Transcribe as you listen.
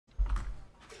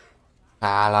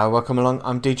Hello, welcome along.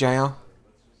 I'm DJR.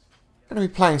 Going to be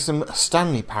playing some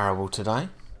Stanley Parable today.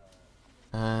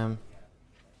 Let's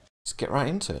get right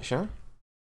into it, shall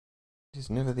we? Is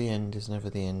never the end, is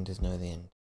never the end, is never the end.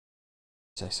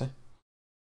 Say so.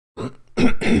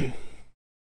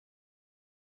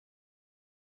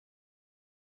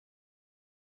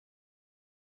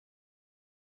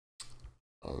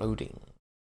 Loading.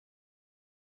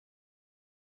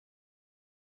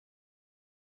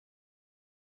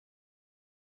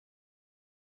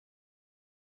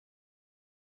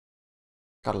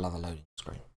 Gotta love a loading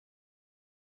screen.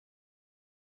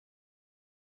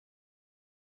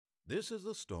 This is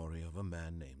the story of a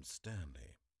man named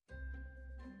Stanley.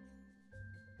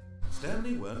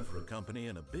 Stanley worked for a company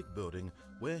in a big building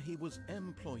where he was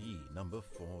employee number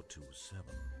 427.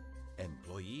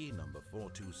 Employee number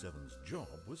 427's job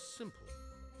was simple.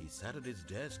 He sat at his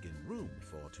desk in room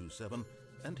 427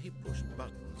 and he pushed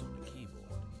buttons on a keyboard.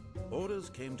 Orders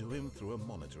came to him through a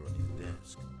monitor on his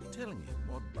desk, telling him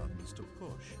what buttons to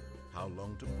push, how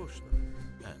long to push them,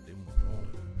 and in what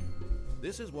order.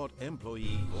 This is what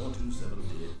employee 427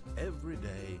 did every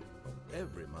day of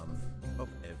every month of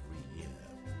every year.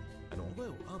 And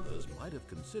although others might have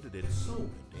considered it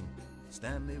soul-bending,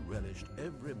 Stanley relished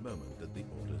every moment that the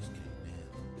orders came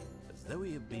in, as though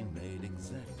he had been made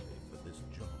exactly for this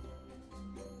job.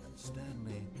 And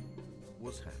Stanley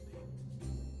was happy.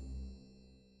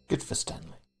 Good for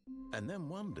Stanley. And then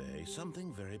one day,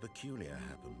 something very peculiar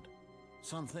happened.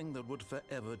 Something that would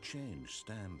forever change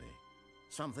Stanley.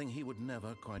 Something he would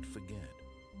never quite forget.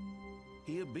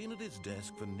 He had been at his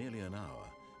desk for nearly an hour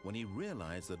when he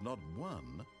realized that not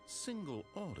one single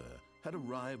order had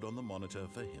arrived on the monitor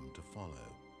for him to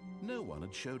follow. No one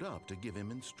had showed up to give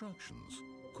him instructions,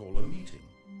 call a meeting,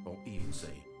 or even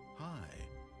say hi.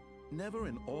 Never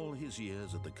in all his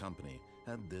years at the company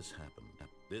had this happened.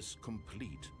 This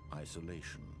complete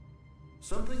isolation.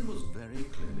 Something was very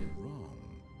clearly wrong.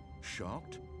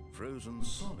 Shocked, frozen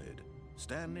solid,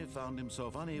 Stanley found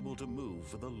himself unable to move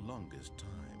for the longest time.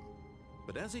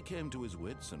 But as he came to his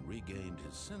wits and regained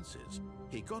his senses,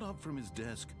 he got up from his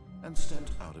desk and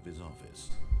stepped out of his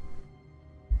office.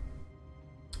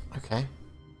 Okay.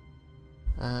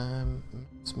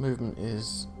 This movement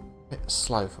is a bit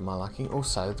slow for my liking.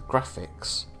 Also, the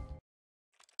graphics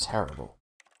terrible.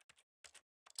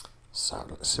 So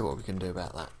let's see what we can do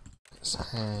about that. Let's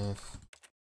have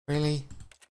really.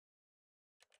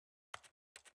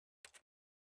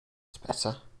 It's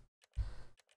better.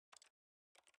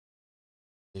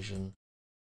 Vision.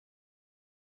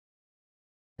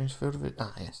 Change field of it.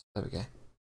 Ah, yes. There we go.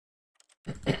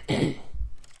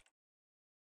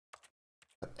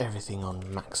 Put everything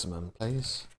on maximum,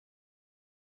 please.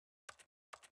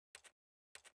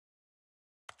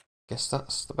 Guess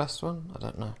that's the best one. I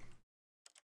don't know.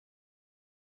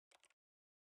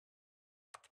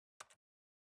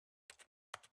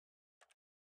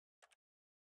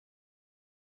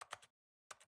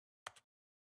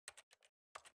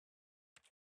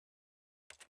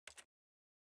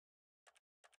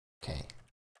 Okay.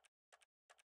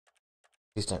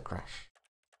 Please don't crash.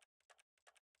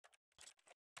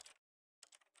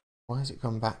 Why has it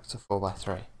gone back to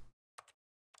 4x3?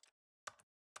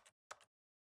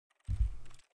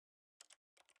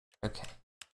 Okay.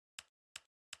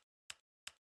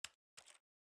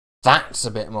 That's a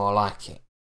bit more like it.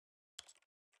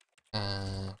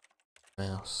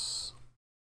 Mouse.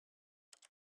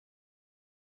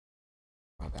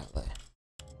 Right about there.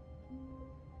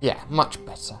 Yeah, much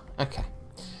better. Okay.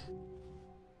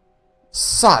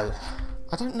 So,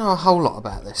 I don't know a whole lot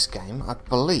about this game. I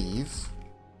believe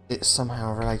it's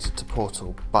somehow related to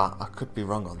Portal, but I could be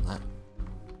wrong on that.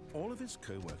 All of his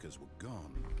co-workers were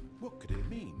gone. What could it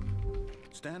mean?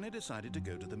 Stanley decided to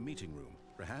go to the meeting room.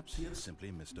 Perhaps he had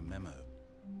simply missed a memo.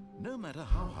 No matter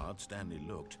how hard Stanley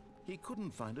looked, he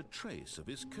couldn't find a trace of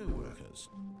his co-workers.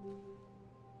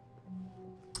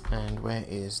 And where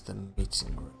is the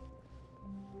meeting room?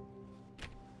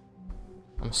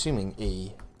 I'm assuming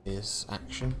E is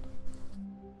action.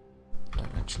 I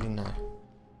don't actually know.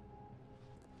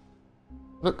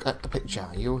 Look at the picture,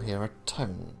 you'll hear a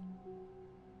tone.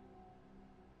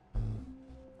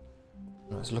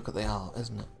 Let's look at the art,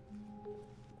 isn't it?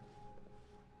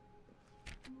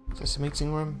 Is this a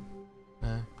meeting room?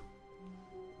 No.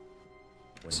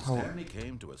 When Stanley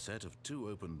came to a set of 2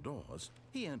 open doors,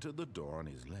 he entered the door on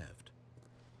his left.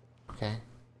 Okay.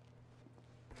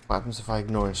 What happens if I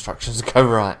ignore instructions and go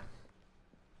right?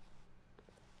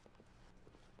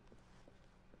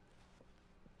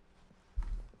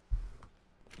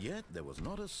 Yet there was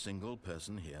not a single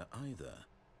person here either.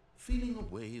 Feeling a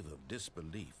wave of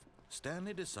disbelief,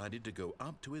 Stanley decided to go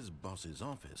up to his boss's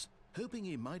office, hoping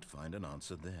he might find an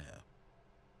answer there.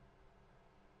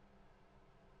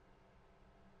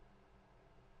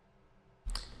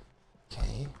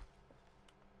 Okay.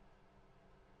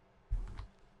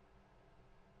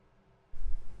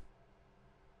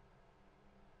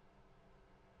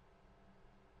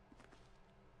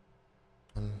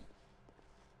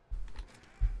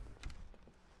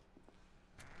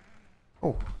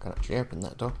 Oh, I can actually open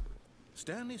that door.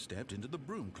 Stanley stepped into the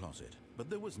broom closet, but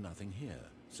there was nothing here,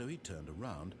 so he turned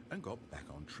around and got back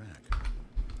on track.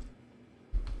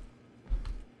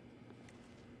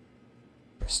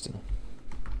 Interesting.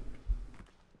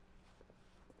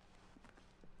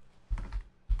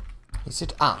 Is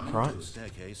it up, right? To the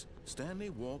staircase, Stanley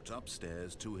walked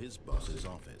upstairs to his boss's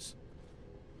office.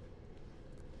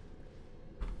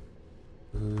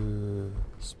 Ooh,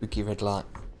 spooky red light.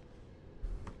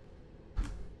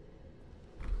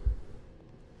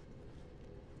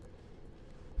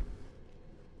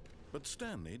 But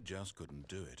Stanley just couldn't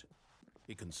do it.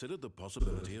 He considered the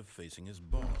possibility of facing his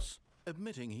boss,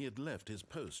 admitting he had left his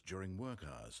post during work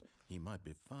hours. He might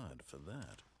be fired for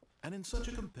that. And in such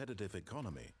a competitive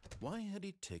economy, why had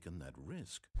he taken that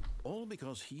risk? All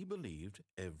because he believed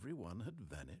everyone had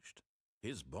vanished?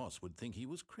 His boss would think he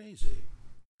was crazy.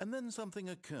 And then something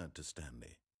occurred to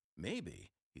Stanley.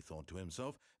 Maybe, he thought to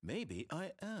himself, maybe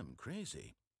I am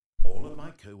crazy. All of my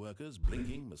co-workers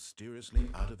blinking mysteriously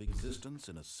out of existence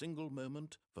in a single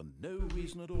moment for no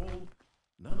reason at all?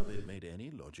 None of it made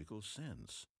any logical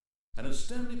sense. And as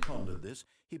Stanley pondered this,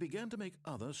 he began to make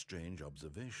other strange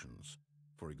observations.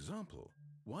 For example,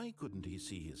 why couldn't he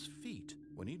see his feet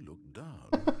when he looked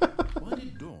down? Why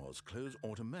did doors close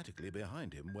automatically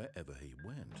behind him wherever he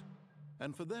went?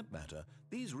 And for that matter,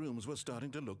 these rooms were starting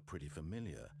to look pretty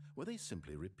familiar. Were they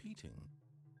simply repeating?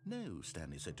 No,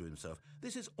 Stanley said to himself,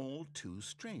 this is all too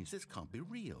strange. This can't be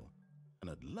real. And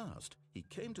at last, he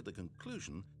came to the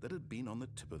conclusion that had been on the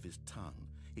tip of his tongue.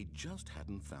 He just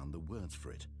hadn't found the words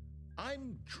for it.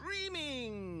 I'm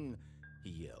dreaming, he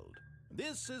yelled.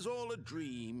 This is all a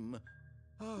dream.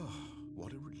 Oh,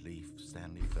 what a relief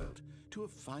Stanley felt to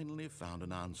have finally found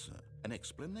an answer, an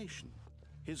explanation.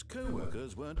 His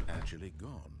co-workers weren't actually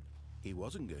gone. He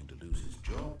wasn't going to lose his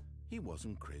job. He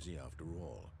wasn't crazy after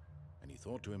all. And he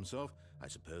thought to himself, I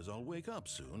suppose I'll wake up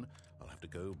soon. I'll have to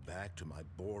go back to my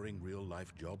boring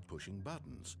real-life job pushing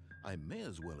buttons. I may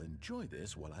as well enjoy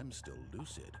this while I'm still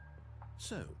lucid.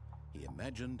 So, he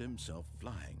imagined himself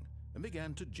flying and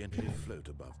began to gently float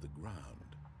above the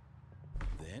ground.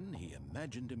 Then he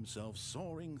imagined himself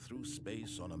soaring through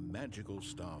space on a magical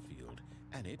starfield,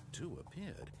 and it too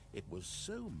appeared. It was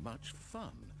so much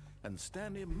fun, and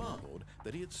Stanley marveled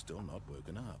that he had still not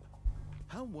woken up.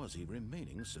 How was he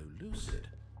remaining so lucid?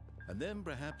 And then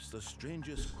perhaps the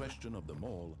strangest question of them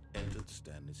all entered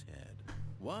Stanley's head.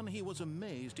 One he was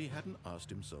amazed he hadn't asked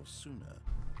himself sooner.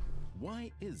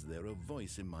 Why is there a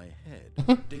voice in my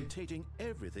head dictating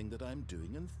everything that I'm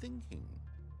doing and thinking?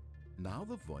 Now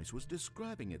the voice was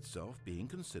describing itself being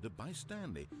considered by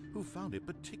Stanley, who found it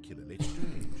particularly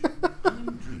strange.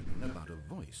 I'm dreaming about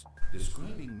a voice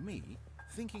describing me,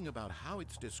 thinking about how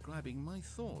it's describing my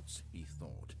thoughts, he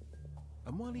thought.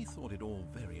 And while he thought it all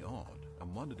very odd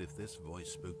and wondered if this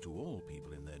voice spoke to all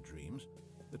people in their dreams,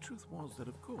 the truth was that,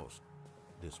 of course,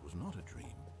 this was not a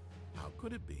dream. How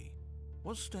could it be?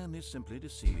 Was Stanley simply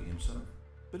deceiving himself,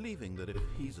 believing that if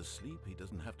he's asleep, he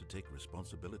doesn't have to take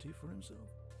responsibility for himself?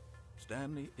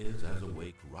 Stanley is as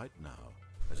awake right now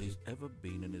as he's ever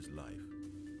been in his life.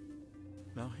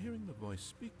 Now, hearing the voice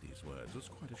speak these words was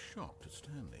quite a shock to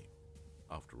Stanley.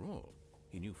 After all,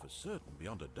 he knew for certain,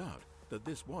 beyond a doubt, that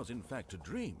this was in fact a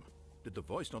dream. Did the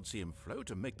voice not see him float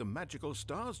and make the magical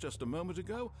stars just a moment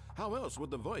ago? How else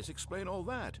would the voice explain all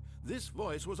that? This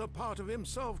voice was a part of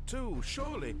himself too.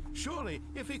 Surely,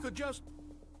 if he could just...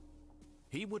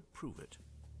 He would prove it.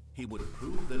 He would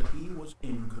prove that he was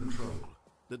in control,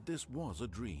 that this was a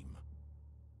dream.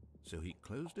 So he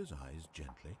closed his eyes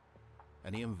gently,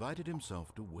 and he invited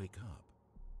himself to wake up.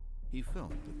 He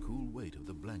felt the cool weight of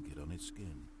the blanket on his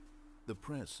skin, the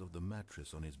press of the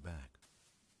mattress on his back,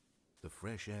 the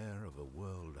fresh air of a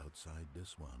world outside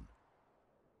this one.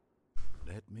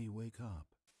 Let me wake up,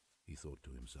 he thought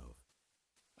to himself.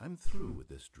 I'm through with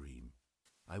this dream.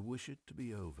 I wish it to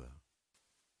be over.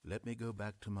 Let me go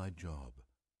back to my job.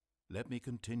 Let me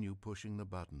continue pushing the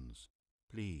buttons.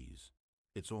 Please,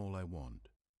 it's all I want.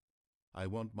 I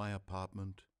want my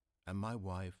apartment, and my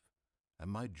wife,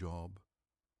 and my job.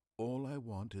 All I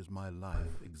want is my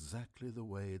life exactly the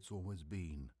way it's always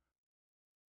been.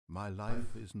 My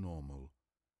life is normal.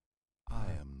 I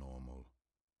am normal.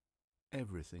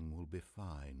 Everything will be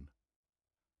fine.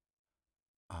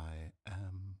 I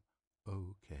am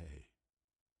okay.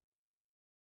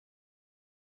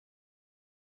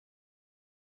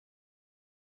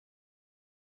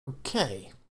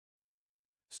 Okay.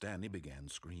 Stanley began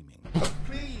screaming.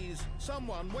 Please,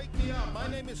 someone, wake me up. My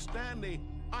name is Stanley.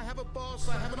 I have a boss.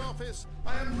 I have an office.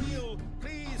 I am real.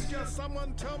 Please, just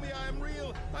someone tell me I am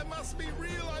real. I must be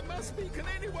real. I must be. Can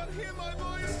anyone hear my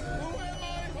voice? Who am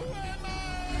I? Who am I?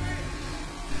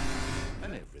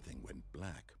 And everything went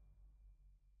black.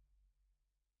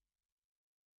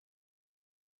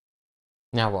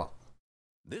 Now what?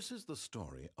 This is the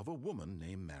story of a woman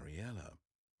named Mariella.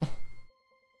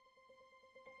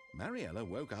 Mariella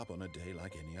woke up on a day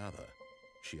like any other.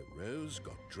 She arose,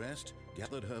 got dressed,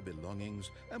 gathered her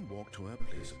belongings, and walked to her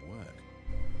place of work.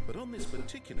 But on this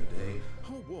particular day,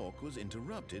 her walk was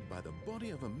interrupted by the body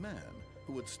of a man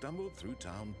who had stumbled through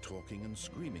town talking and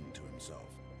screaming to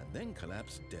himself, and then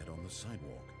collapsed dead on the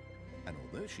sidewalk. And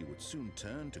although she would soon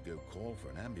turn to go call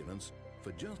for an ambulance,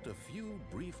 for just a few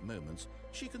brief moments,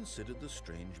 she considered the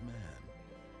strange man.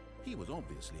 He was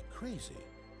obviously crazy.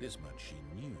 This much she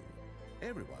knew.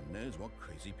 Everyone knows what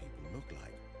crazy people look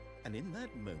like. And in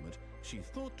that moment, she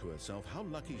thought to herself how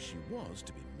lucky she was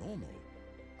to be normal.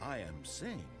 I am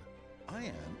sane. I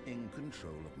am in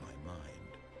control of my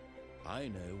mind. I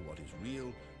know what is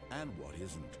real and what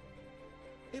isn't.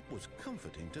 It was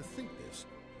comforting to think this,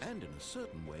 and in a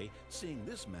certain way, seeing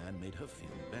this man made her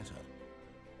feel better.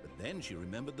 But then she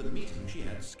remembered the meeting she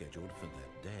had scheduled for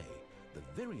that day. The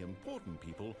very important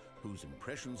people whose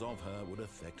impressions of her would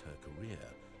affect her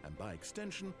career, and by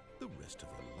extension, the rest of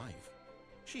her life.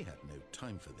 She had no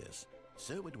time for this,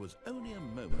 so it was only a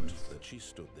moment that she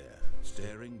stood there,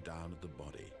 staring down at the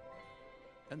body.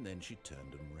 And then she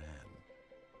turned and ran.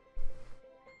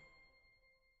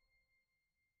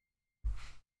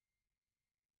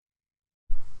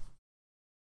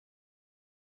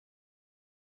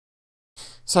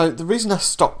 So, the reason I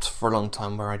stopped for a long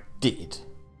time where I did...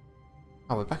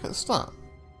 Oh, we're back at the start.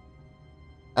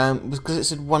 Was because it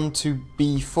said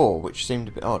 12B4, which seemed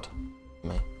a bit odd to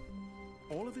me.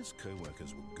 All of his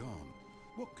co-workers were gone.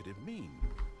 What could it mean?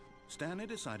 Stanley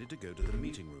decided to go to the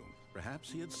meeting room.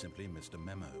 Perhaps he had simply missed a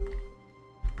memo.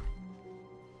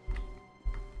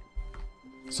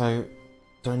 So,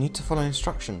 do I need to follow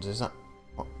instructions? Is that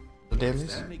what the deal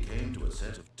is? Stanley came to a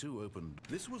set of two open...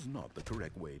 This was not the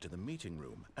correct way to the meeting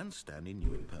room, and Stanley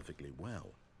knew it perfectly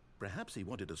well. Perhaps he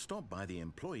wanted to stop by the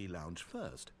employee lounge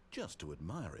first, just to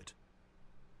admire it.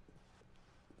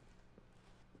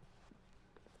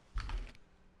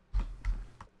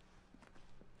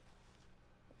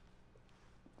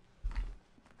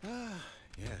 Ah,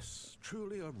 yes,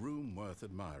 truly a room worth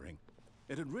admiring.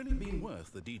 It had really been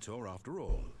worth the detour after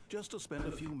all, just to spend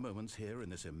a few moments here in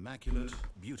this immaculate,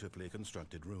 beautifully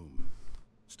constructed room.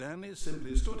 Stanley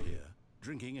simply stood here,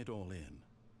 drinking it all in.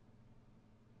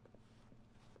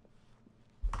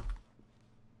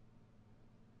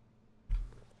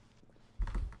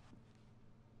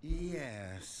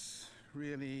 Yes,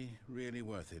 really, really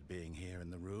worth it being here in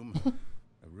the room.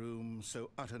 A room so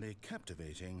utterly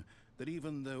captivating that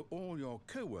even though all your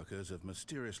co-workers have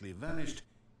mysteriously vanished,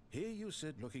 here you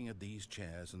sit looking at these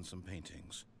chairs and some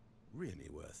paintings. Really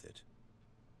worth it.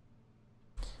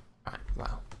 Right,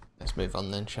 well, let's move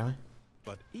on then, shall we?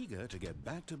 But eager to get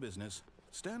back to business,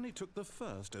 Stanley took the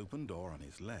first open door on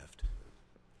his left.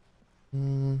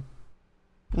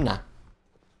 Nah.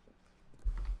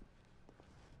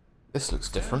 This looks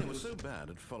different. Stanley was so bad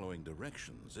at following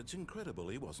directions, it's incredible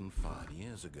he wasn't 5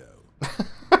 years ago.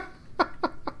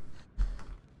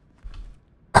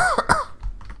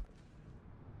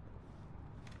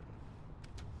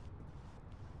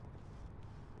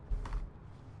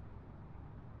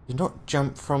 Do not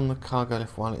jump from the cargo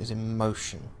lift while it is in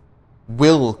motion.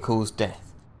 Will cause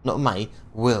death. Not may,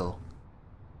 will.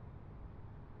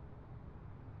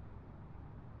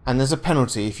 And there's a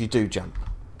penalty if you do jump.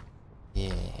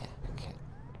 Yeah, okay.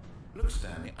 Look,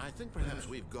 Stanley, I think perhaps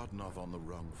we've gotten off on the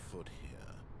wrong foot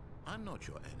here. I'm not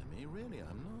your enemy, really,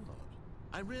 I'm not.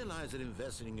 I realize that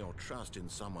investing your trust in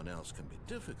someone else can be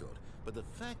difficult, but the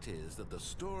fact is that the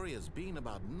story has been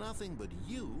about nothing but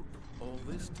you all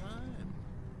this time.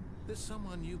 There's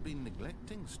someone you've been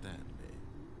neglecting, Stanley.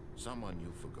 Someone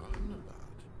you've forgotten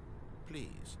about.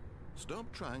 Please,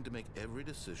 stop trying to make every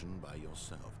decision by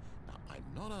yourself. Now, I'm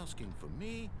not asking for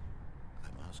me,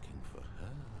 I'm asking for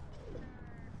her.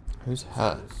 Who's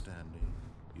her? So, Stanley,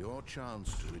 your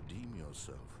chance to redeem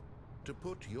yourself, to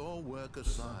put your work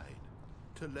aside,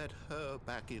 to let her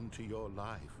back into your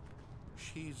life.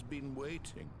 She's been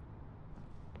waiting.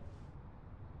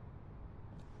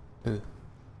 Who?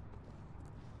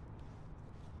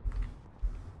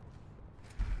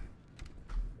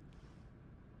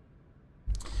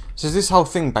 So is this whole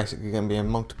thing basically going to be a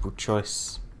multiple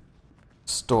choice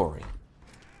story?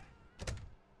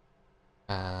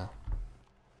 That's all,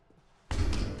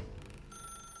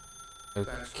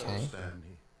 Okay.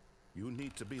 Stanley. You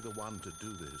need to be the one to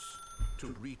do this, to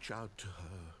reach out to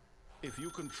her. If you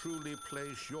can truly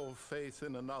place your faith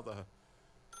in another,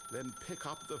 then pick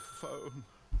up the phone.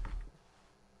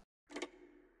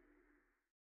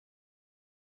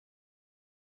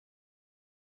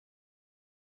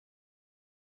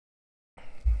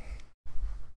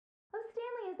 Oh,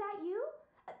 Stanley, is that you?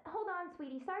 Hold on,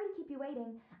 sweetie. Sorry to keep you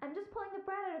waiting. I'm just pulling the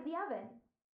bread out of the oven.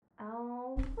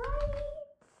 All right.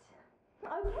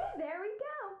 Okay, there we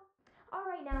go. All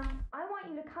right, now, I want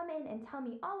you to come in and tell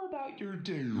me all about your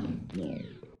day.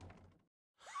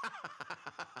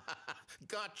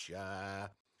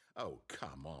 Gotcha. Oh,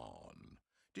 come on.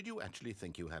 Did you actually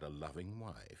think you had a loving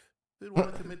wife who'd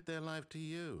want to commit their life to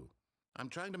you? I'm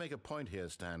trying to make a point here,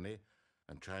 Stanley.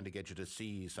 I'm trying to get you to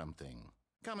see something.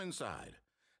 Come inside.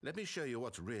 Let me show you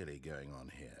what's really going on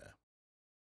here.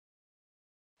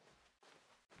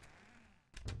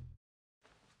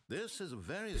 This is a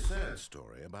very sad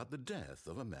story about the death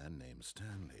of a man named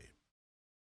Stanley.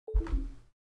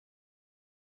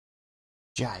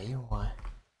 J? Why?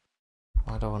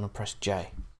 Why do I want to press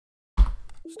J?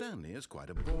 Stanley is quite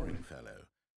a boring fellow.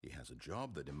 He has a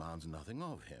job that demands nothing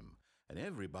of him, and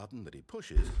every button that he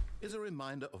pushes is a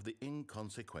reminder of the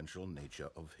inconsequential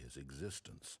nature of his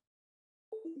existence.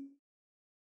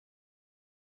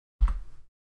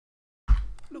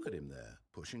 Look at him there,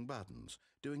 pushing buttons,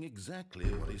 doing exactly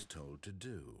what he's told to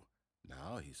do.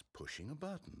 Now he's pushing a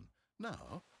button.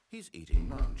 Now he's eating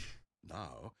lunch.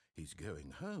 Now he's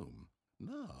going home.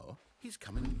 Now he's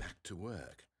coming back to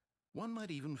work. One might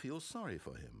even feel sorry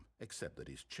for him, except that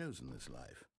he's chosen this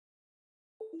life.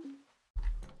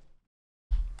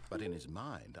 But in his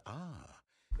mind,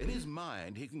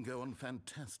 he can go on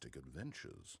fantastic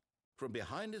adventures. From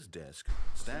behind his desk,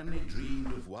 Stanley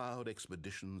dreamed of wild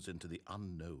expeditions into the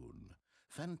unknown,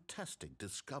 fantastic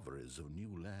discoveries of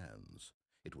new lands.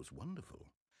 It was wonderful,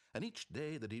 and each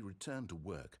day that he returned to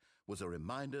work was a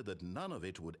reminder that none of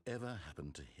it would ever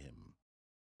happen to him.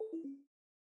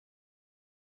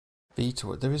 V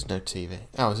to there is no TV.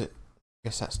 Oh, is it? I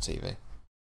guess that's TV.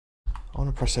 I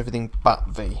want to press everything but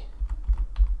V.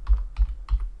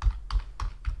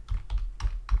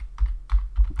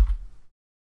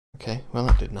 Okay, well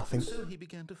that did nothing. So he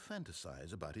began to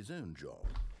fantasize about his own job.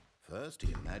 First,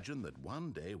 he imagined that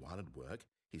one day while at work,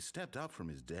 he stepped up from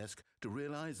his desk to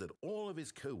realize that all of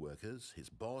his co-workers, his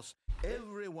boss,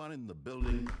 everyone in the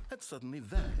building had suddenly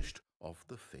vanished off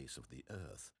the face of the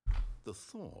earth. The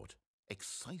thought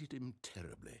excited him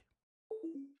terribly.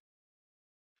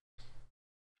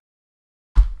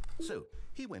 So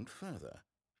he went further.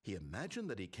 He imagined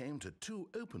that he came to two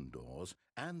open doors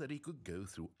and that he could go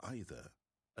through either.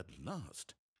 At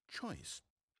last, choice.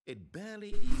 It barely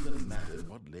even mattered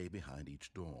what lay behind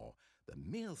each door. The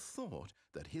mere thought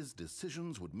that his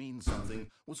decisions would mean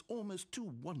something was almost too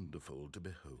wonderful to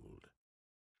behold.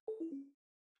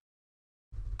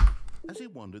 As he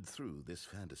wandered through this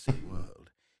fantasy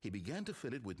world, he began to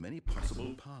fill it with many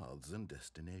possible paths and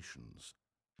destinations.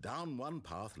 Down one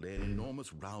path lay an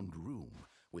enormous round room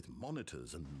with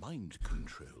monitors and mind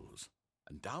controls.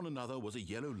 And down another was a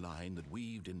yellow line that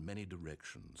weaved in many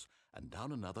directions. And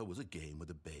down another was a game with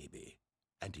a baby.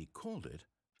 And he called it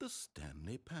the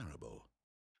Stanley Parable.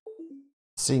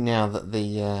 See now that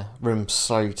the room's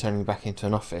slowly turning back into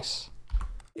an office.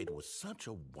 It was such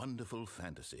a wonderful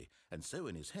fantasy, and so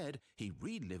in his head he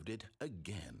relived it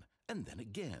again, and then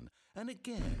again, and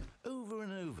again, over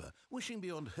and over, wishing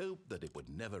beyond hope that it would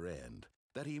never end,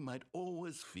 that he might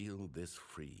always feel this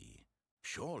free.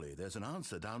 Surely there's an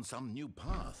answer down some new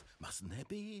path, mustn't there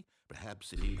be?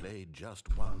 Perhaps if he played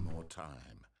just one more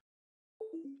time.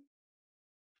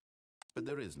 But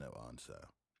there is no answer.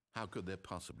 How could there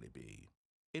possibly be?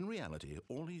 In reality,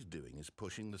 all he's doing is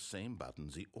pushing the same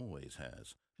buttons he always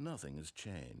has. Nothing has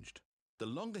changed. The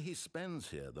longer he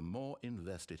spends here, the more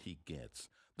invested he gets,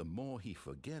 the more he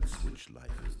forgets which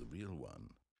life is the real one.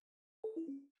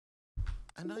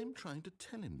 And I'm trying to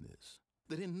tell him this,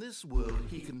 that in this world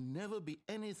he can never be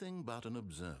anything but an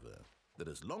observer, that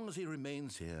as long as he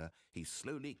remains here, he's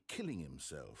slowly killing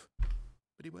himself.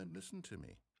 But he won't listen to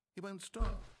me. He won't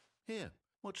stop. Here,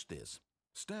 watch this.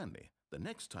 Stanley, the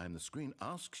next time the screen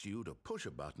asks you to push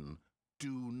a button,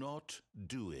 do not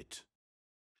do it.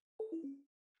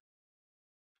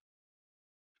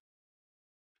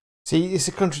 See, it's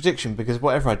a contradiction because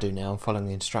whatever I do now, I'm following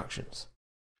the instructions.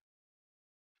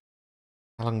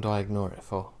 How long do I ignore it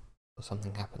for? Or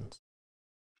something happens?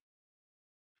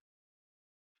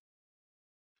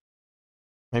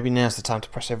 Maybe now's the time to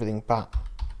press everything back.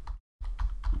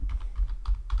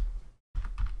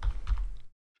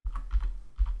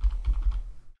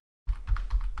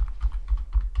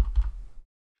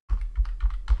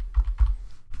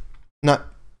 No.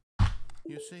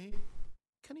 You see?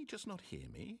 Can he just not hear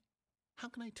me? How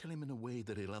can I tell him in a way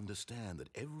that he'll understand that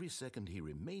every second he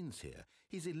remains here,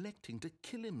 he's electing to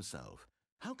kill himself?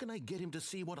 How can I get him to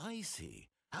see what I see?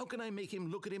 How can I make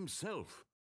him look at himself?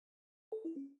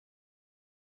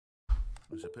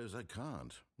 I suppose I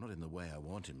can't, not in the way I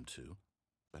want him to.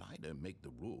 But I don't make the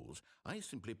rules. I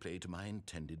simply play to my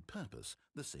intended purpose,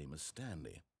 the same as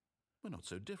Stanley. We're not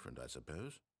so different, I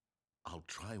suppose. I'll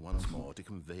try once more to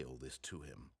convey all this to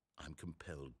him. I'm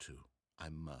compelled to. I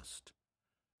must.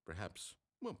 Perhaps,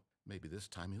 well, maybe this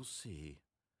time he'll see.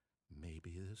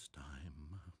 Maybe this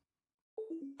time.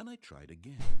 And I tried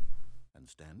again, and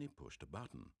Stanley pushed a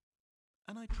button.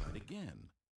 And I tried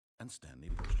again, and Stanley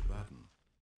pushed a button.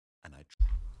 And I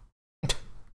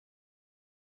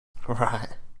Right.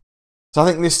 So I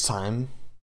think this time,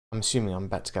 I'm assuming I'm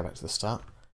about to go back to the start.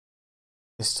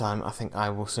 This time I think I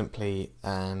will simply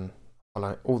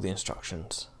follow all the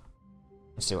instructions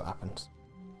and see what happens.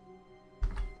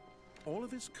 All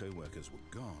of his co-workers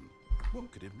were gone.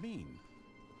 What could it mean?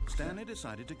 Stanley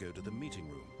decided to go to the meeting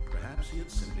room. Perhaps he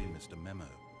had simply missed a memo.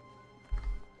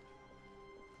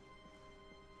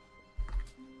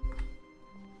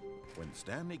 When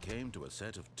Stanley came to a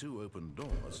set of 2 open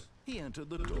doors, he entered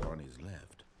the door on his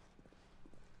left.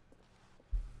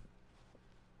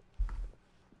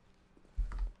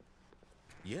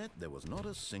 Yet there was not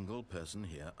a single person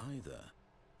here either.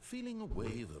 Feeling a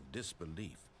wave of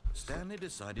disbelief, Stanley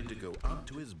decided to go up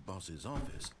to his boss's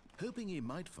office, hoping he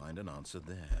might find an answer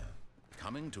there.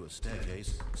 Coming to a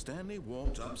staircase, Stanley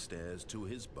walked upstairs to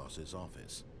his boss's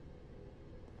office.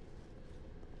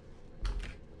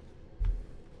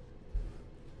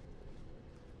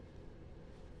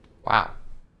 Wow.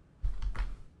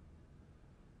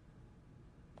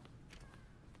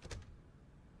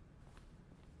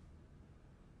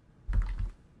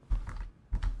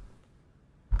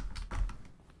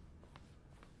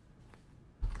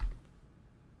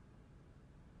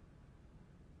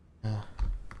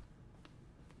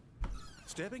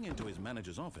 Stepping into his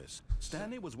manager's office,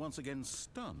 Stanley was once again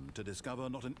stunned to discover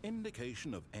not an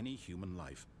indication of any human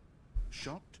life.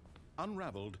 Shocked,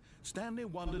 unraveled, Stanley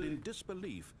wondered in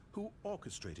disbelief who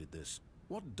orchestrated this.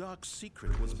 What dark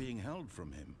secret was being held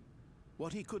from him?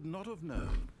 What he could not have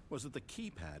known was that the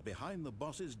keypad behind the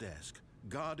boss's desk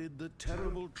guarded the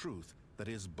terrible truth that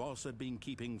his boss had been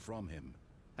keeping from him.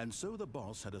 And so the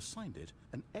boss had assigned it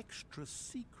an extra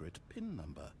secret PIN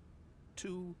number.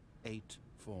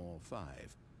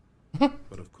 2845.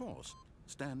 But of course,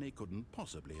 Stanley couldn't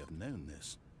possibly have known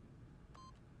this.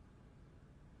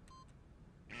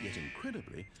 Yet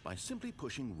incredibly, by simply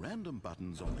pushing random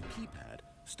buttons on the keypad,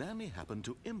 Stanley happened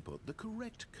to input the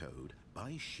correct code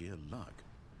by sheer luck.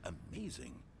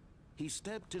 Amazing. He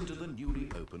stepped into the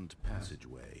newly opened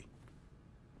passageway.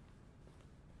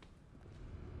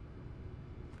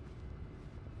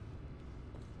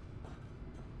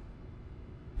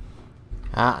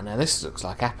 Ah, now this looks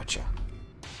like Aperture.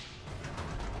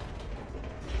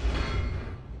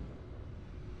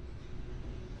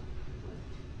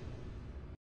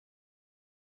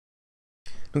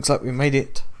 Looks like we made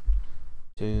it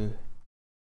to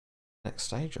next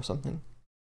stage or something.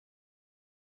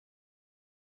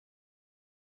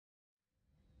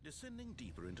 Descending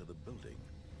deeper into the building,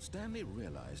 Stanley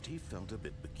realized he felt a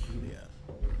bit peculiar.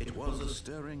 It was a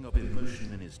stirring of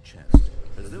emotion in his chest,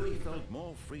 as though he felt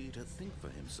more free to think for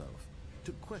himself,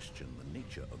 to question the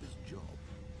nature of his job.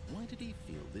 Why did he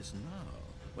feel this now,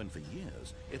 when for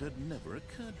years it had never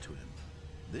occurred to him?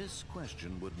 This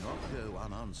question would not go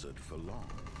unanswered for long.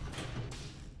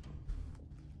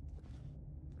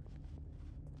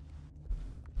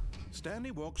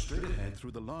 Stanley walked straight ahead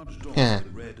through the large door that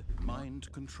read Mind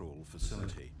Control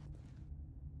Facility.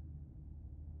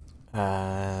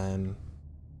 Yeah,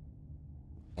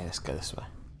 let's go this way.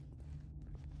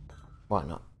 Why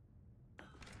not?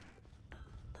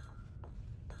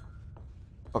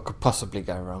 What could possibly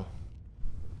go wrong?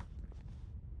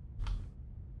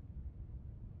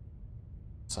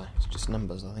 So, it's just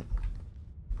numbers, I think.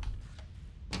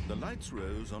 The lights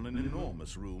rose on an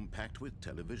enormous room packed with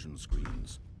television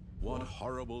screens. What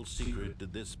horrible secret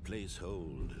did this place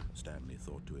hold? Stanley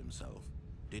thought to himself.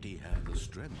 Did he have the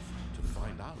strength to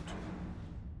find out?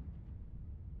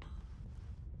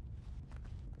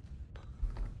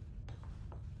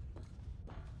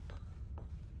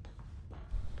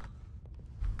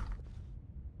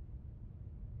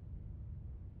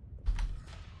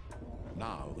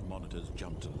 Now the monitor monitors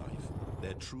jumped to life,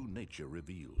 their true nature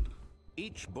revealed.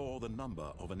 Each bore the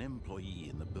number of an employee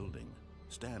in the building,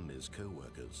 Stanley's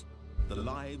co-workers. The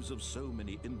lives of so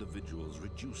many individuals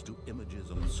reduced to images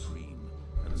on a screen,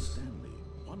 and Stanley,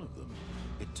 one of them,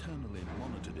 eternally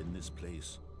monitored in this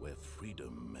place where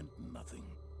freedom meant nothing.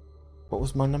 What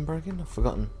was my number again? I've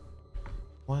forgotten.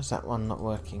 Why is that one not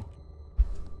working?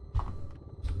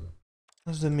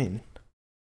 What does it mean?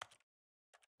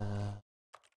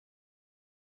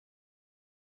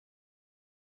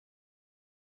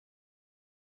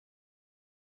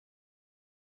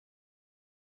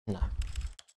 No.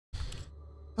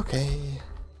 Okay.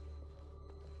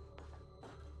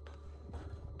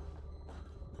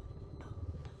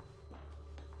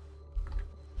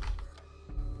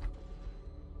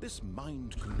 This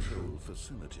mind control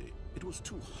facility, it was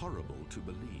too horrible to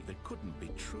believe. It couldn't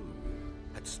be true.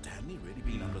 Had Stanley really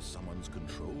been under someone's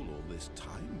control all this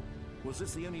time? Was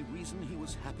this the only reason he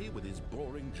was happy with his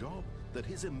boring job? That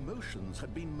his emotions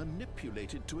had been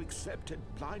manipulated to accept it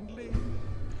blindly?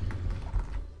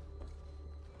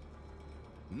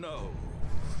 No,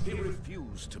 he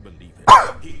refused to believe it.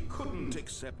 He couldn't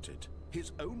accept it.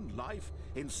 His own life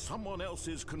in someone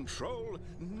else's control?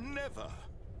 Never!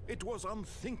 It was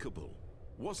unthinkable,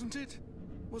 wasn't it?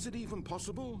 Was it even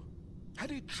possible? Had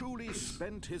he truly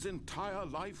spent his entire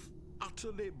life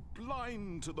utterly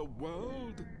blind to the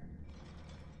world?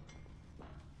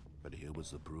 But here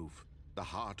was the proof, the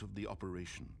heart of the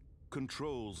operation.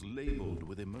 Controls labeled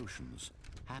with emotions,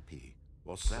 happy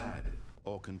or sad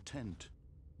or content.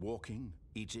 Walking,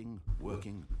 eating,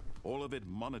 working, all of it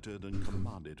monitored and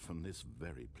commanded from this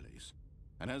very place.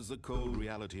 And as the cold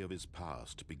reality of his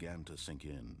past began to sink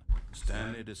in,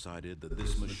 Stanley decided that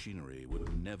this machinery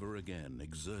would never again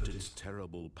exert its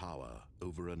terrible power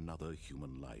over another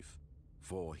human life.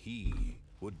 For he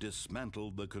would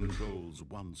dismantle the controls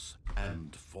once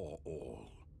and for all.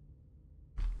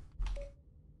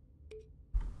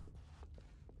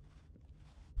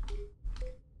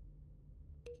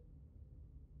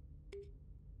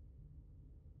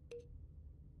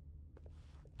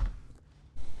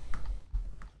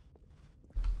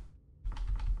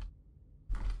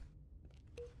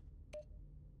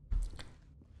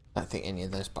 I don't think any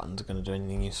of those buttons are going to do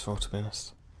anything useful, to be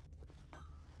honest.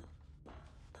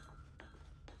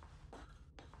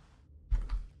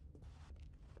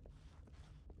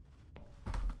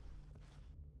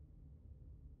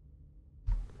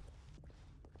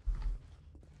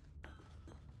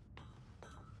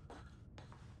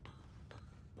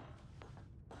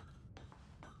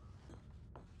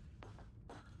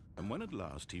 And when at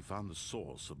last he found the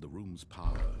source of the room's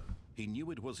power, he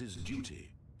knew it was his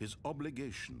duty, his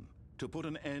obligation, to put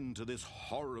an end to this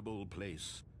horrible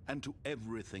place and to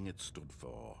everything it stood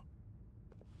for.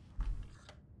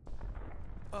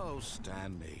 Oh,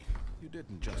 Stanley, you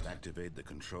didn't just activate the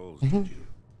controls, did you?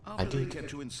 After they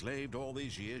kept you enslaved all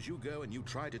these years, you go and you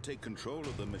try to take control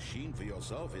of the machine for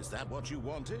yourself. Is that what you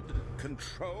wanted?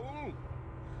 Control?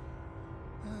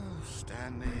 Oh,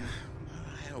 Stanley,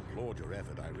 I applaud your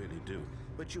effort, I really do.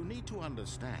 But you need to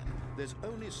understand, there's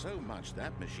only so much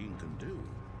that machine can do.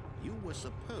 You were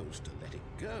supposed to let it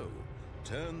go,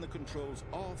 turn the controls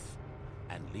off,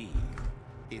 and leave.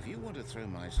 If you want to throw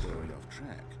my story off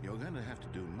track, you're going to have to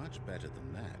do much better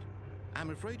than that. I'm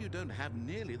afraid you don't have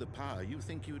nearly the power you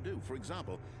think you do. For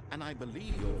example, and I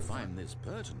believe you'll find this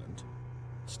pertinent,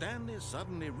 Stanley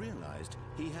suddenly realized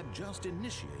he had just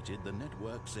initiated the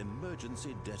network's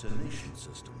emergency detonation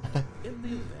system. In the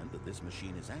event that this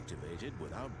machine is activated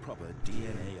without proper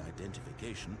DNA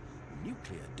identification,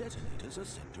 nuclear detonators are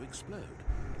set to explode,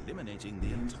 eliminating the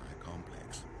entire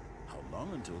complex. How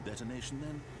long until detonation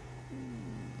then?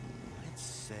 Let's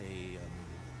say,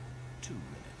 2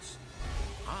 minutes.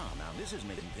 Now this is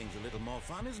making things a little more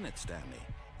fun, isn't it, Stanley?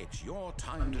 It's your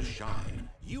time to shine.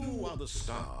 You are the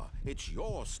star. It's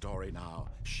your story now.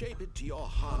 Shape it to your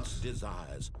heart's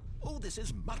desires. Oh, this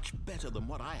is much better than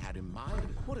what I had in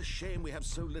mind. What a shame we have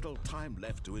so little time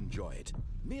left to enjoy it.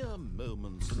 Mere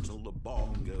moments until the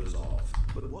bomb goes off.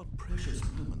 But what precious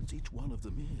moments each one of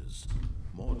them is.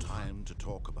 More time to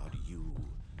talk about you,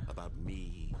 about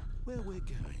me, where we're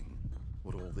going,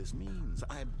 what all this means.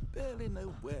 I barely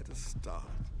know where to start.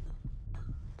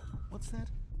 What's that?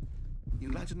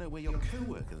 You'd like to know where your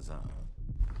co-workers are?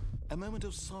 A moment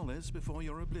of solace before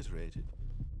you're obliterated?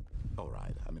 All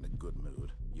right, I'm in a good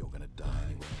mood. You're gonna die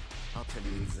anyway. I'll tell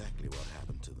you exactly what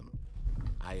happened to them.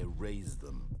 I erased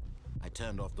them. I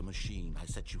turned off the machine. I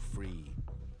set you free.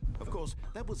 Of course,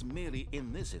 that was merely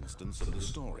in this instance of the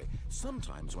story.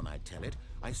 Sometimes when I tell it,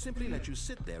 I simply let you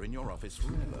sit there in your office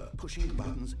forever, pushing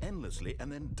buttons endlessly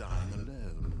and then dying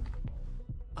alone.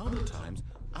 Other times,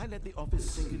 I let the office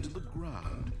sink into the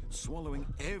ground, swallowing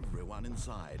everyone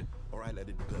inside, or I let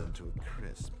it burn to a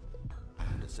crisp. I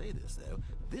have to say this, though,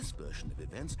 this version of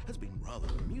events has been rather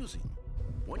amusing.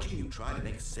 Watching you try to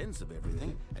make sense of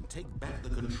everything and take back the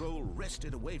control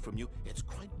wrested away from you, it's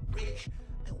quite rich.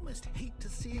 I almost hate to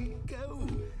see it go.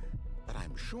 But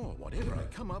I'm sure whatever I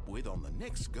come up with on the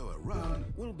next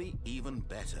go-around will be even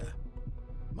better.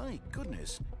 My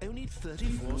goodness, only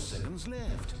 34 seconds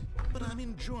left. But I'm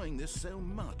enjoying this so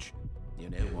much. You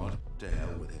know what? To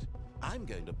hell with it. I'm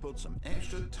going to put some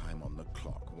extra time on the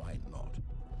clock, why not?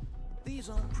 These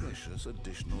are precious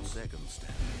additional seconds,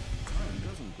 Stanley. Time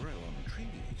doesn't grow on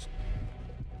trees.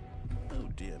 Oh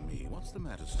dear me, what's the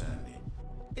matter, Stanley?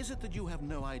 Is it that you have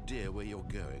no idea where you're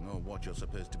going or what you're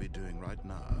supposed to be doing right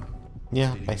now?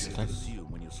 Yeah, Did basically. you just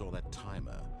assume when you saw that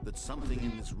timer that something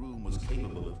in this room was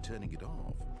capable of turning it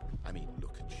off? I mean,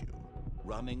 look at you.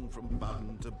 Running from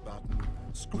button to button,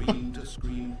 screen to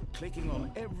screen, clicking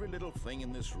on every little thing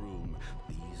in this room.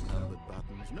 These numbered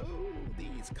buttons, no,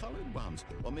 these colored ones.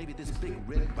 Or maybe this big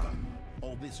red button,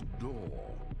 or this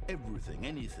door. Everything,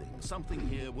 anything, something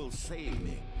here will save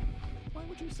me. Why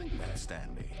would you think that,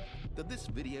 Stanley? That this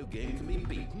video game can be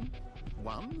beaten?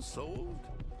 Won? Solved?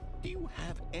 Do you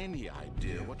have any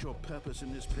idea what your purpose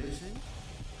in this place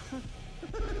is?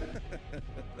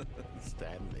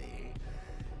 Stanley,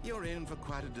 you're in for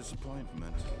quite a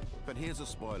disappointment. But here's a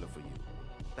spoiler for you.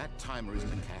 That timer is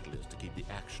the catalyst to keep the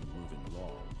action moving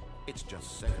along. It's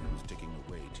just seconds ticking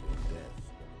away to your death.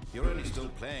 You're only still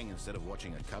playing instead of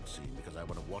watching a cutscene because I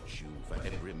want to watch you for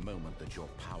every moment that you're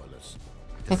powerless.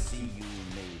 To see you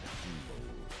made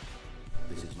humble.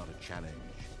 This is not a challenge.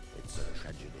 It's a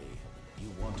tragedy.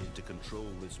 You wanted to control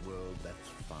this world, that's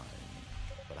fine.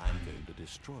 But I'm going to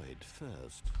destroy it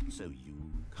first, so you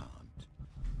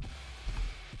can't.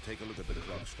 Take a look at the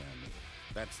clock, Stanley.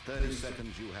 That's 30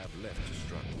 seconds you have left to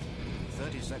struggle.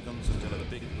 30 seconds until a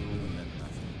big boom and then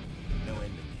nothing. No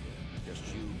ending here, just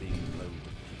you being blown to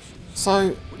pieces.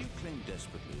 So, Will you cling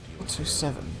desperately to your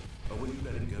 27. or will you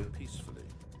let it go peacefully?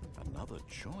 Another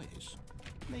choice.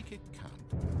 Make it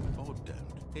count. Or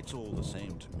don't. It's all the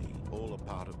same to me. All a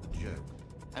part of the joke.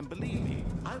 And believe me,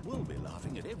 I will be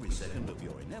laughing at every second of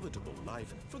your inevitable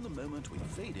life from the moment we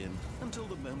fade in until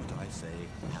the moment I say,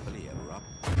 happily ever up.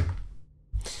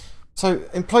 So,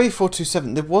 Employee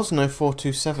 427, there was no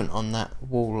 427 on that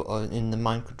wall or in the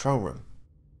mind control room.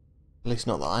 At least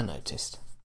not that I noticed.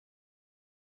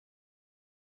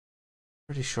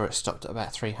 Pretty sure it stopped at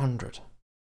about 300.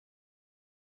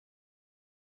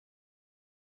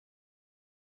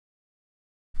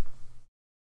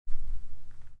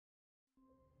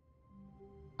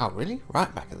 Oh, really?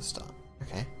 Right back at the start.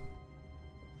 Okay.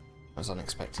 That was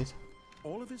unexpected.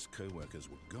 All of his co-workers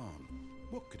were gone.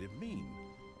 What could it mean?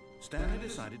 Stanley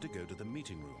decided to go to the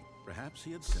meeting room. Perhaps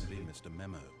he had simply missed a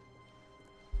memo.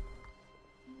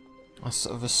 I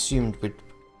sort of assumed we'd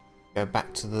go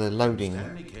back to the loading,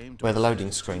 Stanley came to where the a loading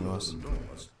set screen of was.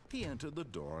 doors. He entered the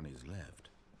door on his left.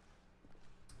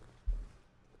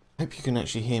 Hope you can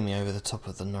actually hear me over the top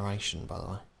of the narration, by the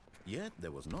way. Yet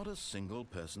there was not a single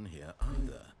person here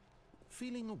either.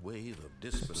 Feeling a wave of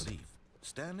disbelief,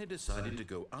 Stanley decided to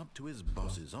go up to his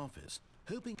boss's office.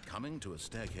 Hoping, coming to a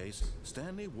staircase,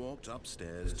 Stanley walked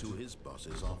upstairs to his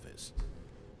boss's office.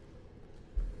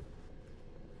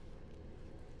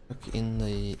 Look in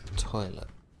the toilet.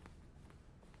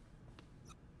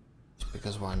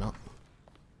 Because why not?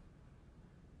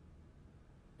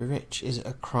 Rich, is it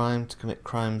a crime to commit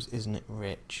crimes? Isn't it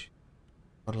rich?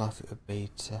 What life it would be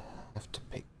to have to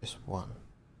pick just one.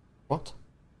 What?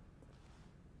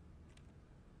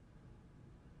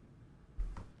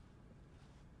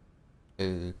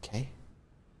 Okay.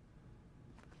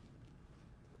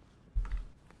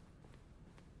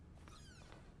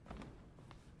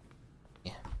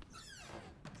 Yeah.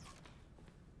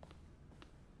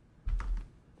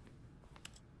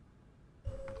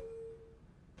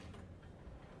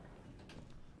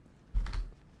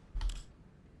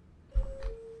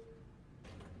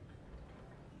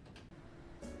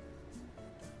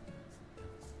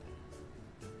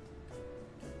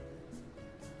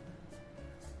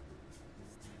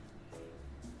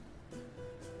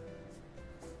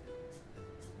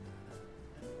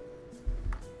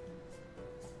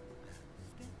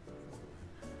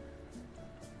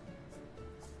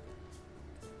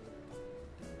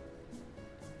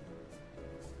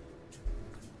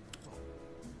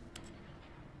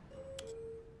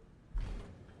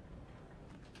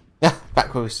 Yeah,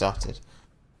 back where we started.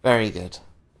 Very good.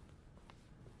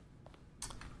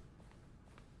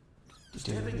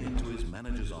 Stepping into his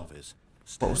manager's office,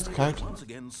 What was the Stanley code? was once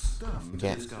again stunned to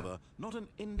Forget. discover not an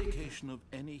indication of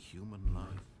any human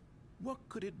life. What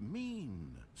could it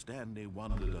mean? Stanley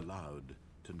wondered aloud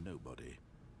to nobody.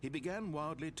 He began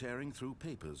wildly tearing through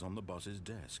papers on the boss's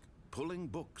desk, pulling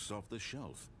books off the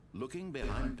shelf, looking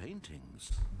behind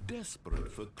paintings,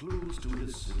 desperate for clues to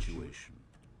his situation.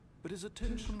 But his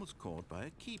attention was caught by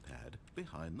a keypad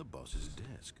behind the boss's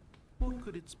desk. What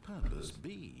could its purpose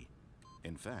be?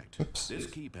 In fact, this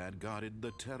keypad guarded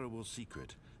the terrible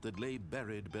secret that lay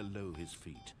buried below his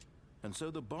feet. And so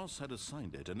the boss had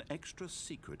assigned it an extra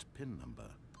secret PIN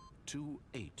number,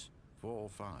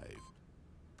 2845.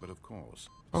 But of course...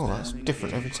 Oh, that's Stanley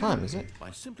different every time, is it?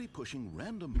 By simply pushing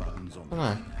random buttons on the Oh.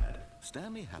 keypad,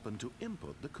 Stanley happened to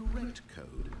input the correct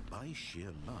code by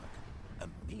sheer luck.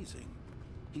 Amazing.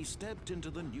 He stepped into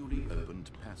the newly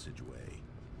opened passageway.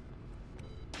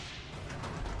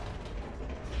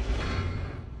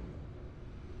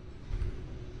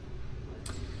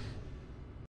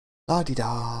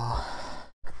 La-di-da.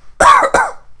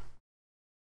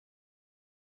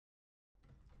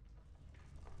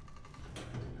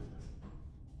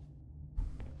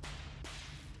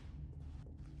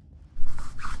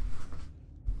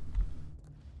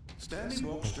 Stanley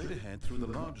walked straight ahead through the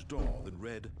large door that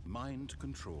read Mind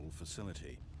Control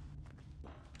Facility.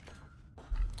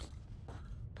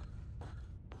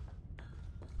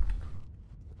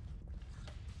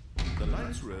 The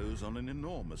lights rose on an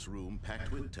enormous room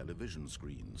packed with television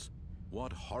screens.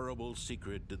 What horrible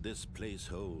secret did this place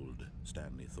hold?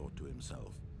 Stanley thought to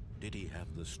himself. Did he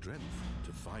have the strength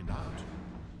to find out?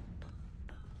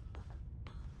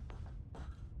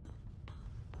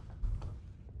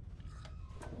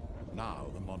 Now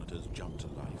the monitors jumped to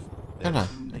life. Oh Their no,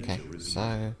 true okay, nature revealed.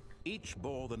 so... Each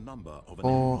bore the number of an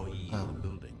Or- employee oh, in the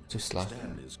building. too slow.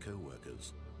 Stanley's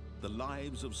co-workers. The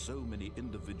lives of so many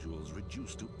individuals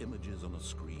reduced to images on a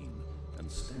screen.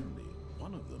 And Stanley,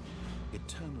 one of them,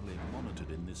 eternally monitored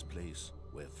in this place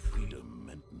where freedom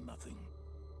meant nothing.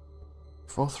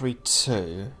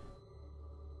 432...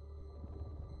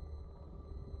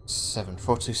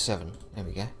 427. There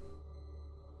we go.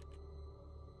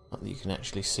 Not that you can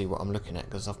actually see what I'm looking at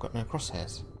because I've got no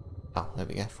crosshairs. Oh, there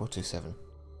we go. 427.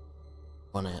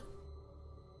 1 out.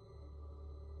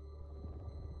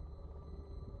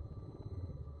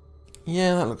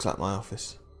 Yeah, that looks like my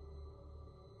office.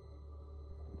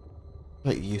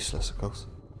 Completely useless, of course.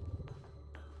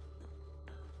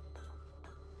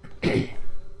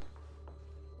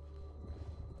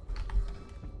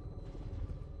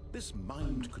 This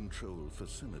mind control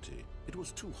facility, it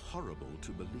was too horrible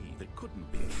to believe. It couldn't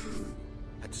be true.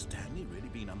 Had Stanley really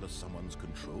been under someone's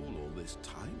control all this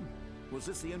time? Was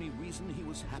this the only reason he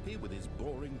was happy with his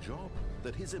boring job?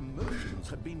 That his emotions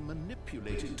had been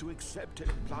manipulated to accept it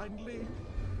blindly?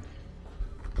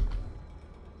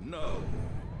 No.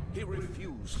 He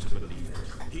refused to believe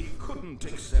it. He couldn't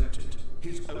accept it.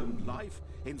 His own life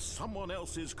in someone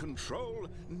else's control?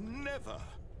 Never.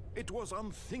 It was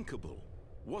unthinkable.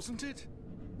 Wasn't it?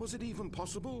 Was it even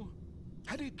possible?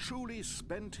 Had he truly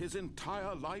spent his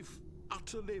entire life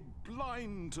utterly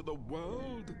blind to the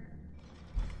world?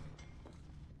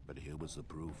 But here was the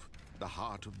proof. The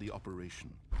heart of the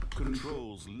operation.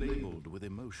 Controls labeled with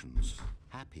emotions.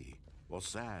 Happy, or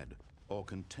sad, or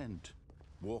content.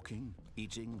 Walking,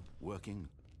 eating, working.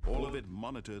 All of it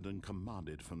monitored and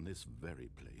commanded from this very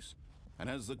place. And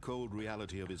as the cold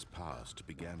reality of his past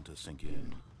began to sink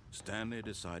in, Stanley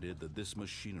decided that this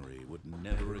machinery would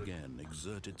never again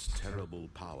exert its terrible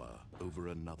power over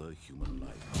another human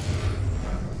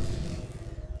life.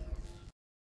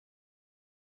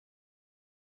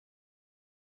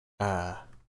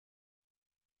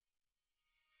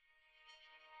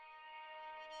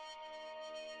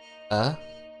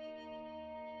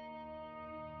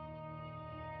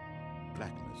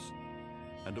 Blackness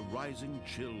and a rising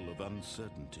chill of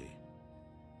uncertainty.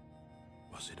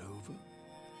 Was it over?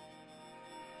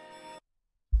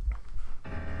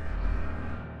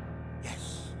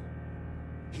 Yes.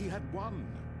 He had won.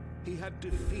 He had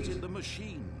defeated the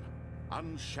machine.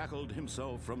 Unshackled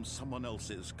himself from someone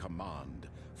else's command.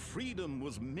 Freedom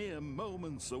was mere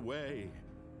moments away.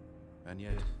 And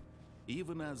yet,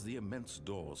 even as the immense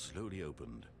door slowly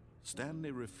opened,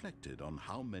 Stanley reflected on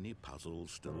how many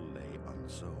puzzles still lay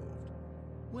unsolved.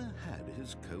 Where had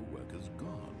his co-workers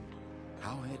gone?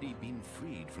 How had he been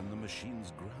freed from the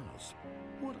machine's grasp?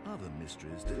 What other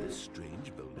mysteries did this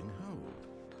strange building hold?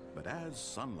 But as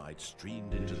sunlight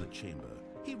streamed into the chamber,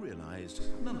 he realized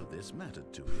none of this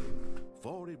mattered to him,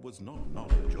 for it was not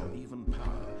knowledge or even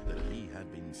power that he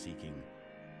had been seeking,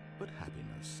 but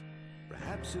happiness.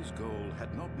 Perhaps his goal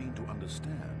had not been to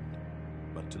understand,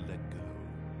 but to let go.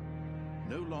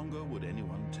 No longer would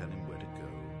anyone tell him where to go,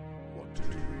 what to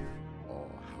do, or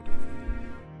how to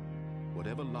feel.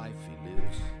 Whatever life he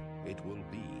lives, it will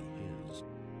be his.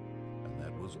 And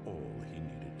that was all he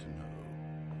needed to know.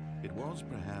 It was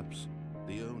perhaps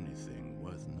the only thing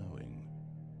worth knowing.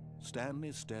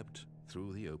 Stanley stepped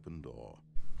through the open door.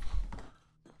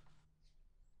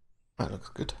 That looks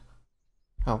good.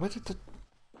 Oh, where did the...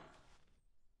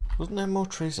 Wasn't there more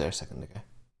trees there a second ago?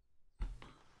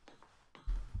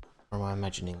 Or am I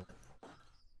imagining it?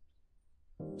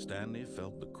 Stanley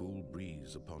felt the cool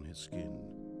breeze upon his skin,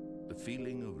 the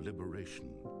feeling of liberation,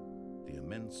 the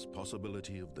immense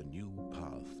possibility of the new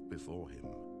path before him.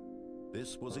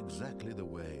 This was exactly the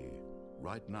way,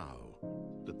 right now,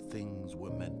 that things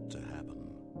were meant to happen.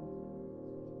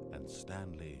 And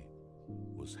Stanley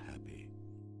was happy.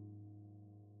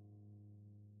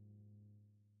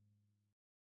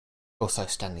 Also,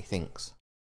 Stanley thinks.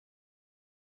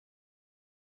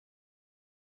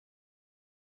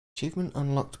 Achievement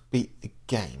unlocked, beat the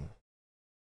game.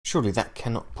 Surely that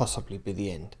cannot possibly be the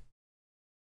end.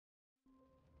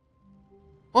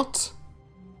 What?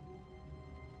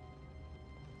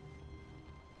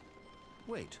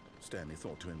 Wait, Stanley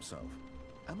thought to himself.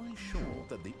 Am I sure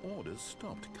that the orders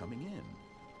stopped coming in?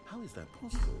 How is that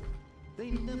possible?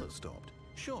 They never stopped.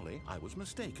 Surely I was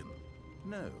mistaken.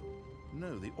 No,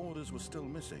 the orders were still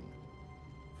missing.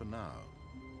 For now.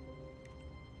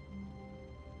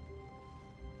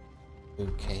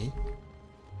 Okay.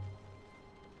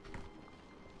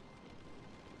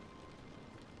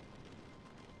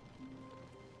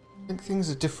 I think things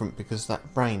are different because that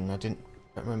rain, I don't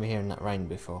remember hearing that rain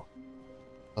before.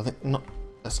 I think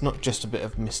that's not just a bit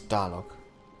of missed dialogue.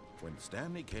 When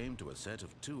Stanley came to a set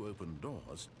of 2 open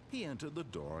doors, he entered the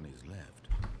door on his left.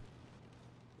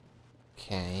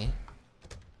 Okay.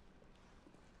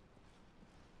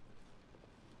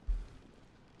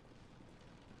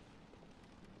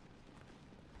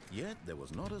 Yet there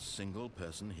was not a single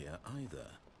person here either.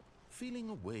 Feeling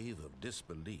a wave of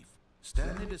disbelief,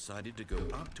 Stanley decided to go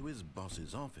up to his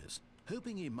boss's office,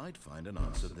 hoping he might find an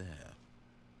answer there.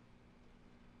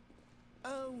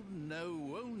 Oh no,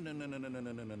 no,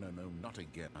 not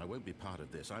again. I won't be part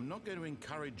of this. I'm not going to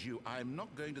encourage you. I'm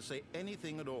not going to say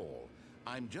anything at all.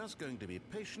 I'm just going to be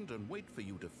patient and wait for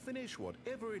you to finish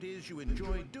whatever it is you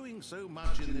enjoy doing so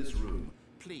much in this room.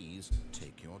 Please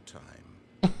take your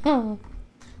time.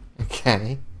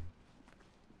 Okay.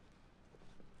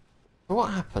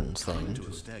 What happens then? Coming to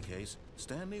a staircase,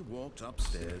 Stanley walked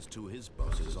upstairs to his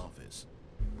boss's office.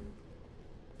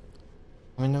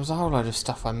 I mean, there was a whole load of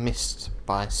stuff I missed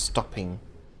by stopping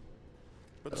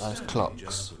But at those Stanley clocks.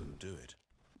 just couldn't do it.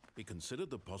 He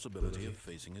considered the possibility of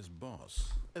facing his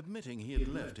boss, admitting he had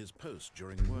left his post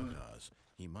during work hours.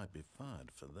 He might be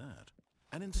fired for that.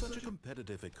 And in such a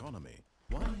competitive economy,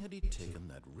 why had he taken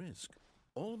that risk?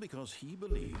 All because he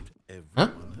believed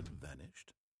everyone had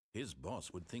vanished? His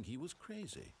boss would think he was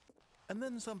crazy. And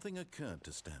then something occurred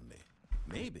to Stanley.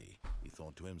 Maybe, he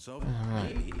thought to himself,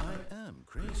 maybe I am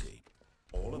crazy.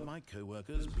 All of my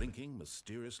co-workers blinking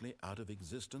mysteriously out of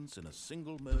existence in a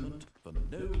single moment for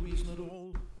no reason at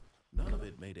all. None of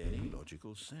it made any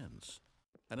logical sense.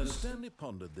 And as Stanley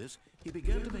pondered this, he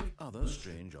began to make other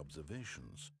strange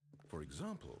observations. For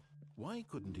example, why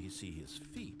couldn't he see his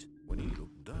feet when he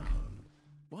looked down?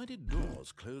 Why did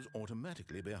doors close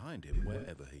automatically behind him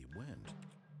wherever he went?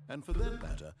 And for that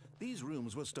matter, these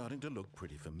rooms were starting to look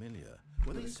pretty familiar.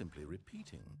 Were they simply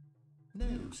repeating? No,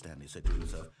 Stanley said to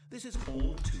himself, this is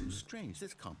all too strange.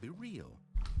 This can't be real.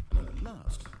 And at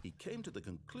last, he came to the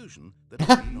conclusion that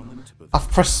he'd been on the tip of... I've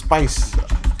pressed space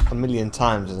a million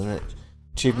times, isn't it?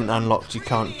 Achievement unlocked, you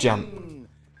can't jump.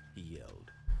 He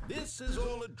yelled. This is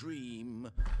all a dream.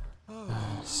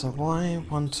 So why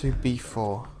 1, 2,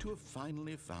 B4? To have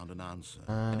finally found an answer,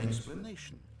 an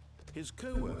explanation. His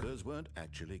co-workers weren't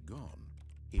actually gone.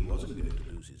 He wasn't going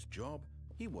to lose his job.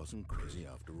 He wasn't crazy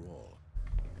after all.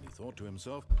 And he thought to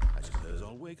himself, I suppose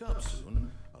I'll wake up soon.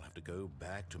 I'll have to go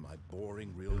back to my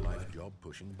boring real-life job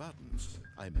pushing buttons.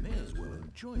 I may as well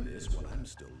enjoy this while I'm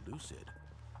still lucid.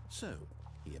 So,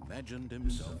 he imagined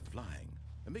himself flying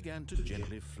and began to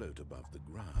gently float above the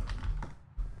ground.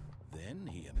 Then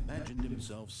he imagined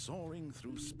himself soaring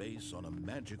through space on a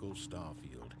magical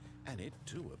starfield, and it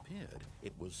too appeared.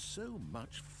 It was so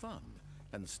much fun,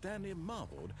 and Stanley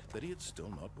marveled that he had still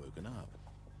not woken up.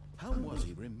 How was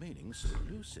he remaining so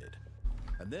lucid?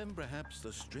 And then perhaps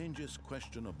the strangest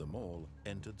question of them all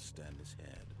entered Stanley's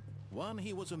head. One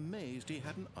he was amazed he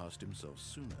hadn't asked himself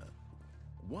sooner.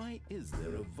 Why is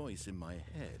there a voice in my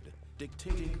head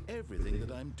dictating everything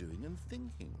that I'm doing and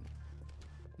thinking?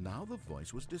 Now the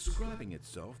voice was describing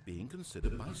itself being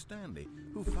considered by Stanley,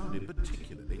 who found it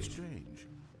particularly strange.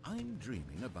 I'm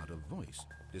dreaming about a voice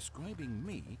describing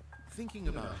me, thinking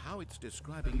about how it's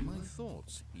describing my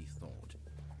thoughts, he thought.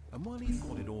 And while he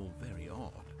thought it all very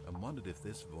odd, and wondered if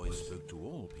this voice spoke to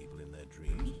all people in their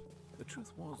dreams, the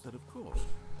truth was that, of course,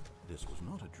 this was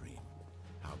not a dream.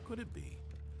 How could it be?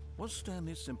 Was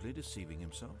Stanley simply deceiving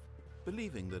himself,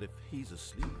 believing that if he's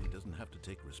asleep, he doesn't have to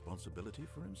take responsibility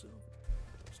for himself?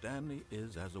 Stanley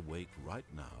is as awake right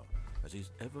now as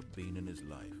he's ever been in his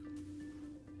life.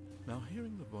 Now,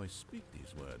 hearing the voice speak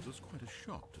these words was quite a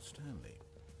shock to Stanley.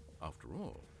 After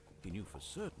all, he knew for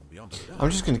certain beyond a doubt. I'm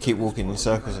just going to keep walking in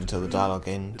circles until the dialogue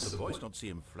ends. Did the voice not see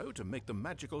him float and make the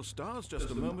magical stars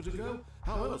just a moment ago?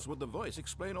 How else would the voice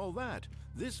explain all that?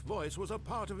 This voice was a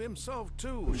part of himself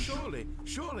too.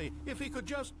 Surely, if he could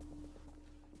just...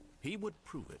 He would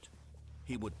prove it.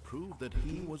 He would prove that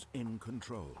he was in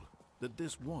control, that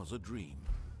this was a dream.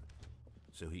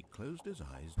 So he closed his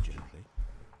eyes gently,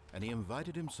 and he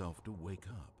invited himself to wake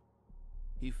up.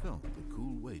 He felt the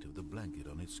cool weight of the blanket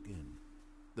on his skin,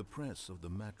 the press of the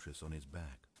mattress on his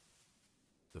back,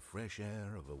 the fresh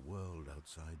air of a world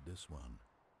outside this one.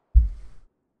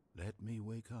 Let me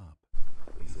wake up,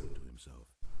 he thought to himself.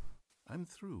 I'm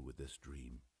through with this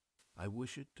dream. I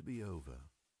wish it to be over.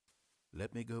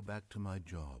 Let me go back to my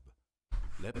job.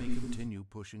 Let me continue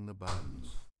pushing the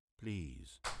buttons.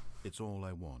 Please, it's all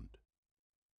I want.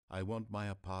 I want my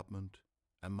apartment,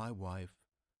 and my wife,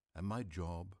 and my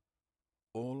job.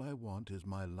 All I want is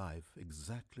my life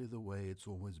exactly the way it's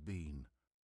always been.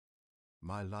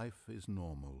 My life is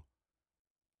normal.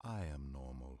 I am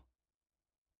normal.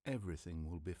 Everything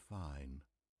will be fine.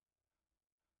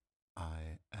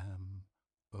 I am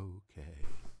okay.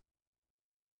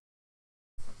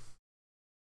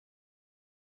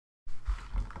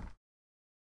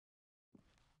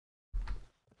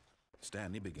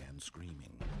 Stanley began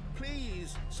screaming.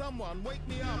 Please, someone, wake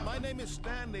me up. My name is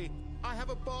Stanley. I have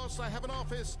a boss. I have an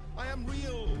office. I am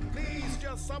real. Please,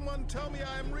 just someone tell me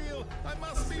I am real. I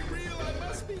must be real. I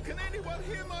must be. Can anyone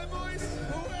hear my voice?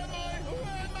 Who am I? Who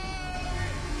am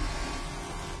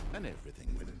I? And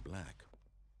everything went black.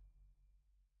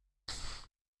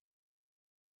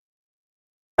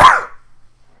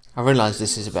 I realise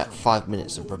this is about 5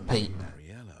 minutes of repeat.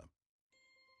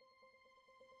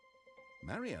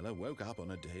 Mariella woke up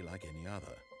on a day like any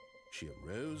other. She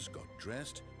arose, got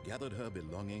dressed, gathered her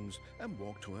belongings, and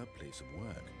walked to her place of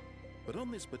work. But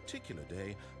on this particular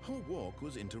day, her walk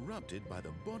was interrupted by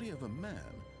the body of a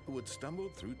man who had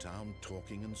stumbled through town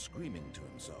talking and screaming to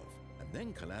himself, and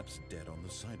then collapsed dead on the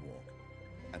sidewalk.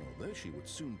 And although she would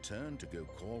soon turn to go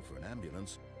call for an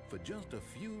ambulance, for just a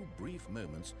few brief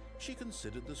moments, she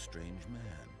considered the strange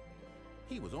man.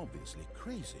 He was obviously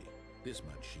crazy. This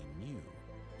much she knew.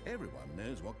 Everyone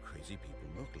knows what crazy people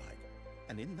look like.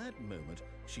 And in that moment,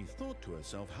 she thought to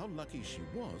herself how lucky she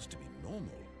was to be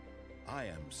normal. I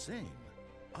am sane.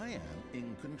 I am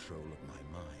in control of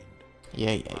my mind.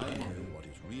 Yeah. I know what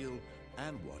is real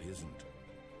and what isn't.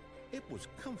 It was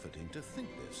comforting to think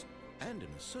this, and in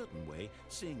a certain way,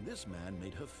 seeing this man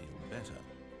made her feel better.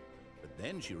 But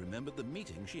then she remembered the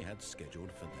meeting she had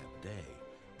scheduled for that day.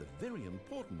 The very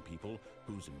important people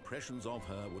whose impressions of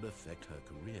her would affect her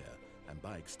career, and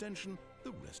by extension,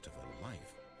 the rest of her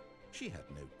life. She had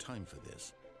no time for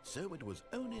this, so it was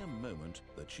only a moment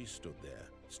that she stood there,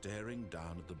 staring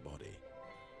down at the body.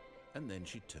 And then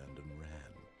she turned and ran.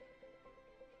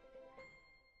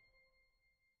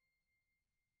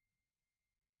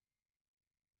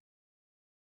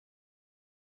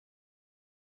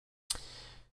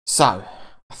 So,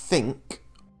 I think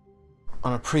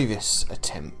on a previous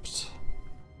attempt,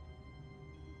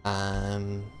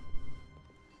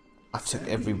 I took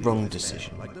every wrong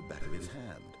decision. Like the back of his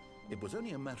hand. It was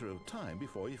only a matter of time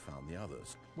before he found the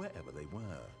others, wherever they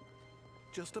were.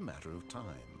 Just a matter of time.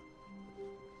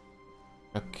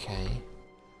 Okay.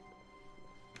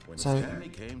 When Stanley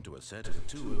came to a set of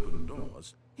 2 open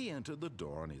doors, he entered the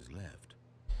door on his left.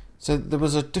 So there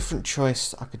was a different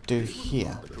choice I could do It was here.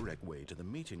 not the correct way to the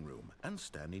meeting room, and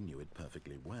Stanley knew it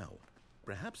perfectly well.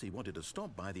 Perhaps he wanted to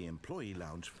stop by the employee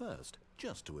lounge first,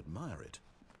 just to admire it.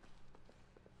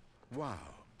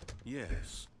 Wow,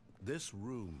 yes, this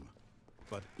room.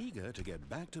 But eager to get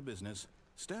back to business,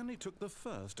 Stanley took the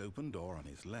first open door on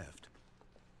his left.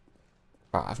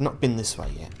 Right, I've not been this way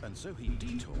yet. And so he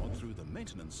detoured through the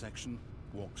maintenance section,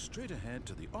 walked straight ahead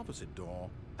to the opposite door,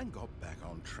 and got back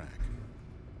on track.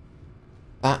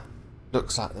 That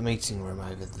looks like the meeting room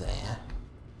over there.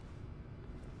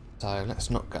 So let's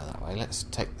not go that way, let's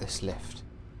take this lift.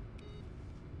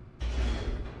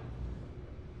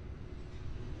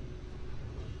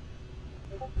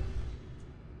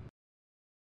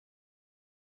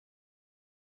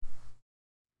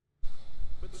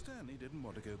 But Stanley didn't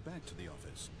want to go back to the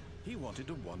office. He wanted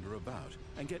to wander about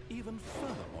and get even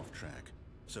further off track.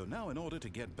 So now in order to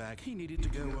get back, he needed to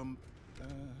go,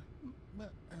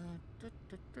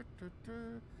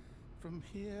 from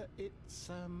here it's,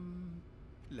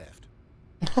 left.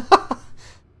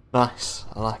 Nice,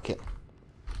 I like it.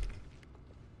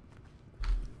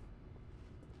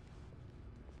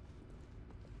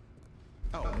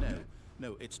 Oh,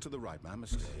 no, it's to the right, my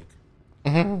mistake.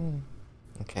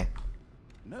 Okay.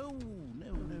 No,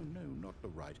 not the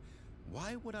right.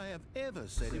 Why would I have ever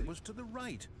said it was to the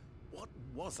right? What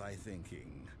was I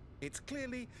thinking? It's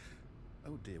clearly...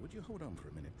 Oh dear, would you hold on for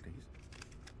a minute, please?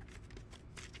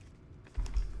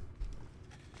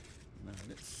 Now,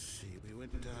 let's see, we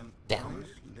went down... Down. Right,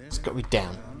 left, It's got to be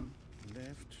down.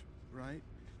 left, right...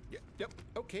 Yep,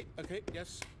 okay,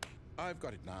 yes. I've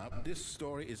got it now. This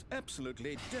story is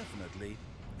absolutely, definitely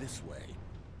this way.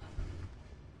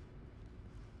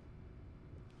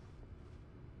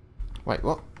 Wait,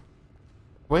 what?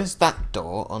 Where's that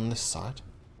door on this side?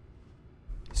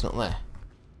 It's not there.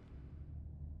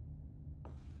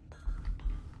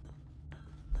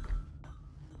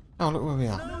 Oh, look where we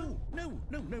are. No.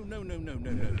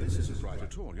 This isn't right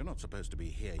at all. You're not supposed to be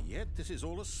here yet. This is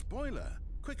all a spoiler.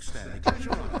 Quick, Stanley, close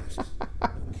your eyes.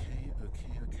 Okay.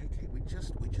 We just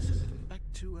have to get back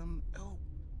to, oh,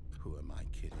 who am I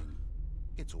kidding?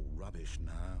 It's all rubbish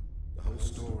now. The whole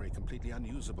story completely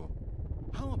unusable.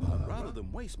 How about, rather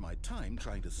than waste my time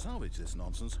trying to salvage this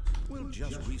nonsense, we'll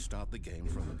just restart the game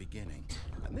from the beginning.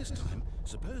 And this time,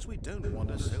 suppose we don't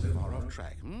wander so far off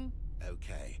track,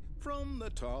 Okay, from the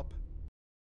top.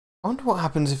 I wonder what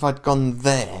happens if I'd gone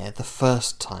there the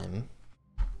first time.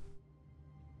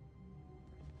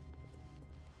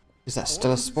 Is that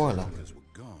still a spoiler? Were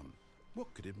gone.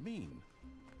 What could it mean?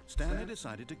 Stanley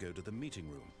decided to go to the meeting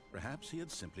room. Perhaps he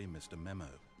had simply missed a memo.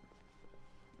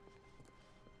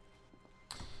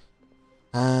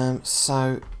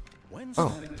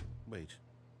 Oh.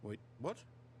 Wait, what?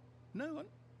 No,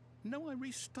 I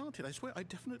restarted. I swear I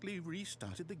definitely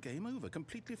restarted the game over,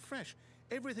 completely fresh.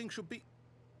 Everything should be...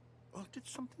 Oh, did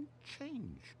something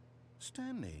change?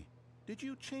 Stanley, did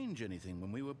you change anything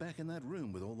when we were back in that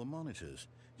room with all the monitors?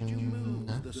 Did you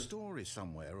move the story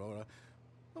somewhere or...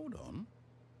 Hold on.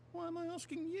 Why am I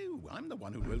asking you? I'm the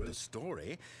one who wrote the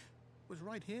story. It was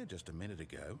right here just a minute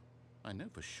ago. I know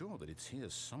for sure that it's here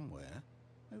somewhere.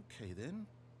 Okay, then.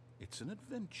 It's an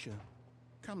adventure.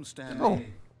 Come, Stanley. Oh.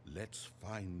 Let's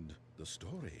find the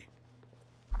story.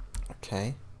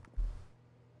 Okay.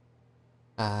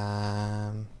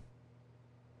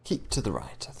 Keep to the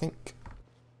right, I think.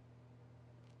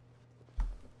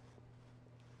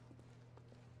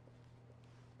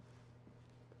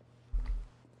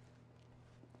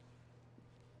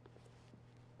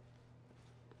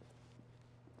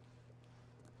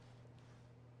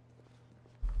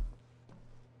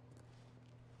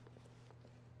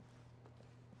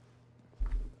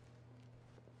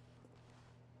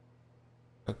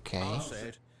 Okay. I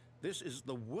said, this is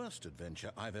the worst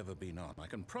adventure I've ever been on. I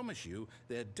can promise you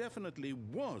there definitely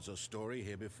was a story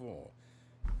here before.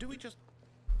 Do we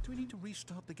need to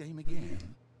restart the game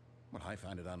again? Well, I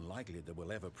find it unlikely that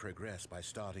we'll ever progress by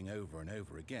starting over and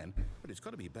over again, but it's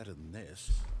got to be better than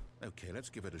this. Okay, let's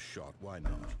give it a shot. Why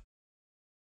not?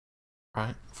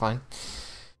 Right, fine.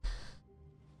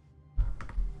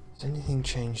 Has anything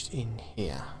changed in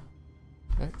here?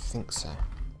 I don't think so.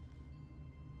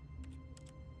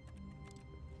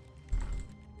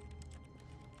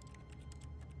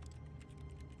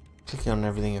 Clicking on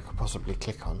everything I could possibly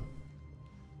click on.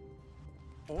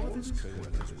 All of his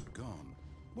co-workers were gone.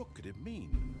 What could it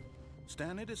mean?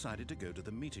 Stanley decided to go to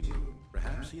the meeting room.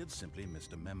 Perhaps he had simply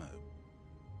missed a memo.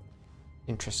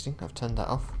 Interesting, I've turned that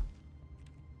off.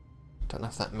 Don't know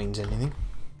if that means anything.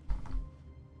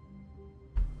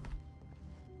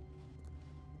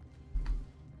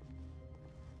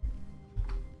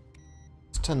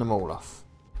 Let's turn them all off.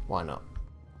 Why not?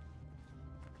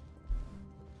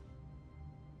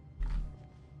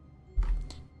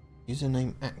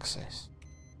 Username access.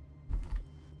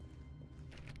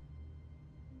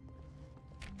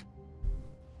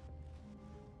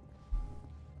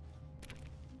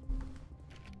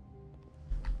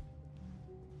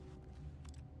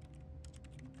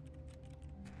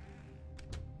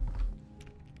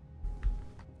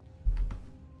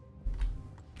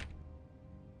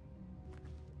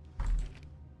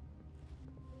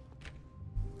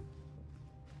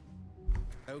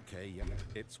 Okay, yeah,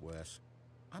 it's worse.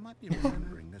 I might be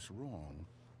remembering this wrong.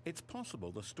 It's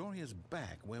possible the story is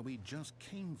back where we just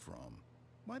came from.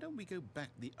 Why don't we go back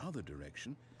the other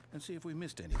direction and see if we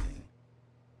missed anything?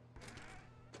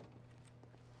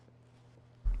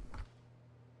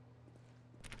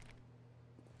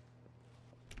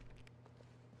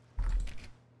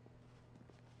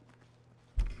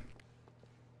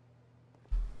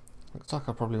 Looks like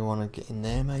I probably want to get in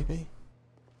there, maybe.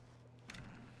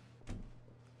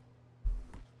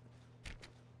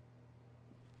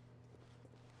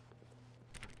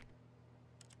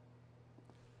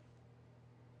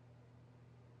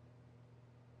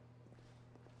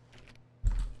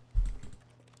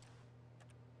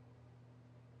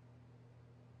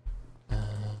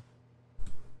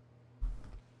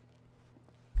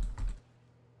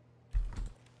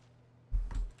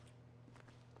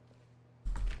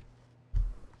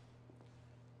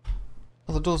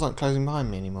 Oh, the doors aren't closing behind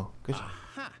me anymore. Good.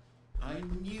 Aha! I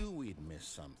knew we'd miss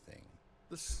something.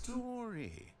 The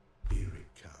story. Here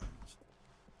it comes.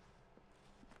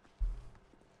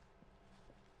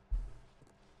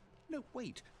 No,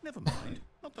 wait. Never mind.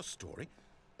 Not the story.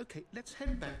 Okay, let's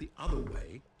head back the other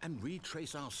way and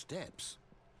retrace our steps.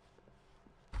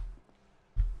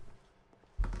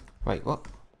 Wait, what?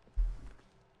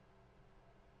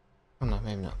 Oh no,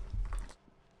 maybe not.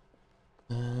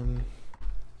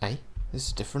 Hey, this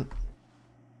is different.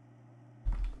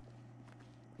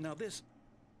 Now this...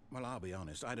 Well, I'll be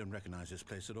honest, I don't recognize this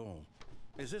place at all.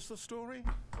 Is this the story?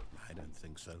 I don't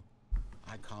think so.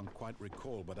 I can't quite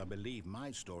recall, but I believe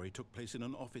my story took place in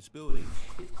an office building.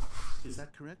 Is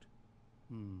that correct?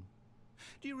 Do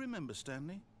you remember,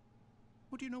 Stanley?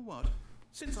 Well, do you know what?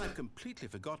 Since I've completely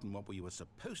forgotten what we were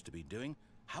supposed to be doing,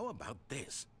 how about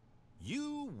this?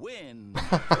 You win!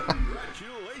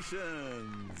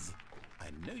 Congratulations! I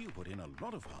know you put in a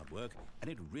lot of hard work, and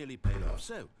it really paid off,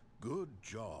 so good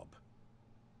job.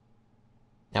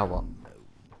 Now what?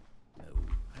 No,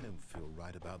 I don't feel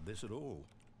right about this at all.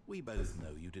 We both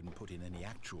know you didn't put in any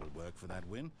actual work for that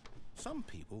win. Some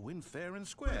people win fair and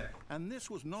square, and this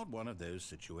was not one of those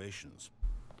situations.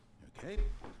 Okay?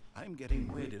 I'm getting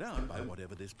weirded out by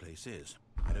whatever this place is.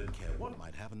 I don't care what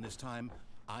might happen this time.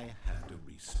 I have to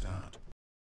restart.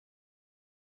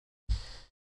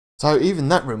 So even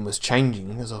that room was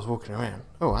changing as I was walking around.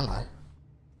 Oh, hello.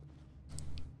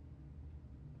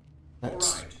 All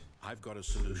right, I've got a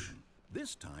solution.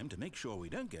 This time, to make sure we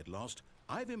don't get lost,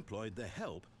 I've employed the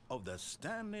help of the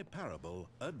Stanley Parable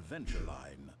Adventure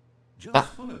Line.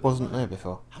 Just follow That the wasn't line. there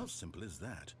before. How simple is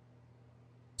that?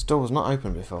 This door was not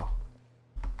open before.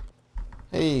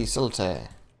 Hey, solitaire.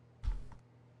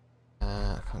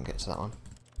 I can't get to that one.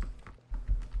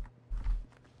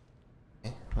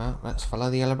 Okay, well, let's follow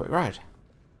the yellow brick road.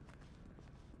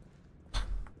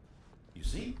 You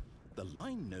see, the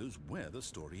line knows where the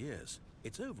story is.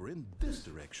 It's over in this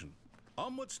direction.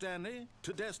 Onward, Stanley,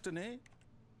 to destiny.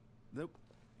 Though,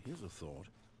 here's a thought.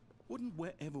 Wouldn't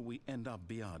wherever we end up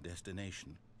be our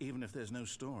destination, even if there's no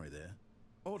story there?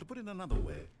 Or to put it another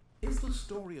way, is the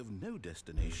story of no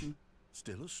destination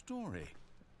still a story?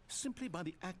 Simply by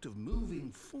the act of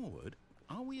moving forward,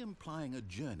 are we implying a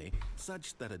journey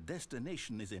such that a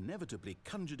destination is inevitably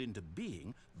conjured into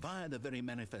being via the very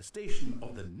manifestation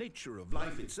of the nature of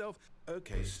life itself?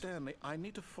 Okay, Stanley, I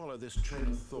need to follow this train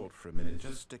of thought for a minute.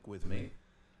 Just stick with me.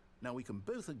 Now, we can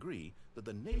both agree that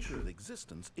the nature of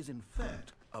existence is in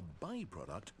fact a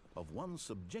byproduct of one's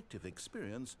subjective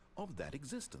experience of that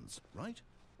existence, right?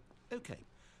 Okay.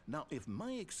 Now, if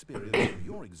my experience of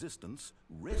your existence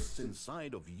rests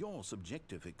inside of your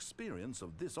subjective experience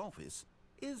of this office,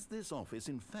 is this office,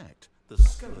 in fact, the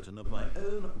skeleton of my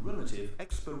own relative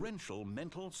experiential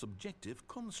mental subjective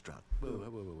construct?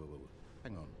 Whoa.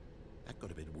 Hang on. That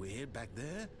got a bit weird back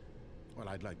there. Well,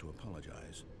 I'd like to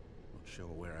apologize. Not sure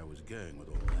where I was going with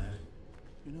all that.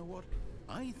 You know what?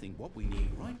 I think what we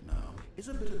need right now is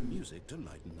a bit of music to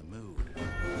lighten the mood.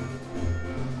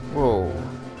 Whoa.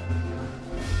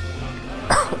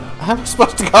 How am I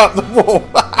supposed to go up the wall?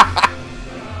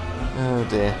 Oh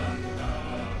dear.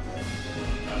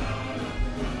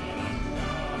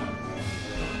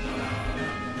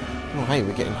 Oh hey,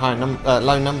 we're getting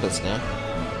low numbers now.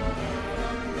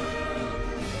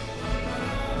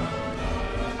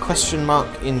 Question mark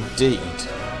indeed.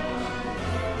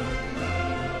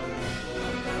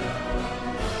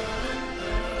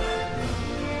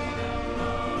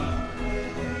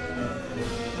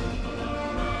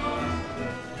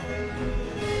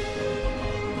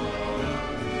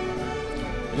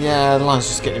 Yeah, the line's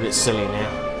just getting a bit silly now.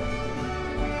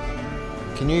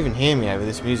 Can you even hear me over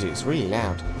this music? It's really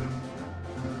loud.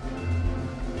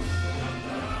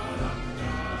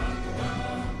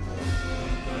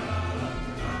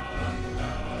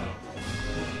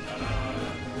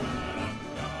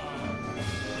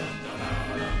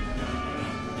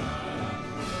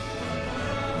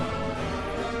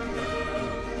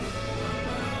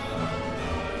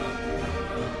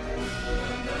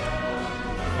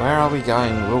 are we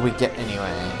going? Will we get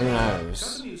anywhere? Who knows?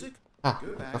 Cut the music. Ah,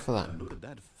 Go go back for that. and look at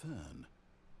that fern.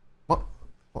 What?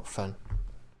 What fun?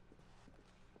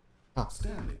 Oh,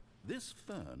 Stanley, this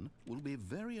fern will be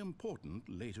very important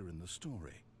later in the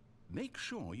story. Make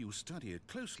sure you study it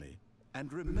closely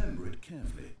and remember it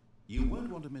carefully. You won't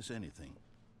want to miss anything.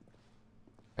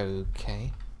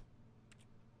 okay.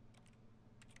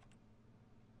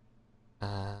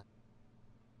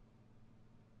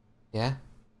 Yeah.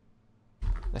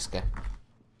 Let's go.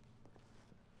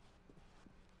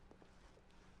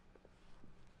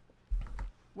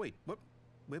 Wait, what?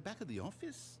 We're back at the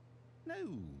office? No,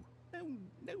 no,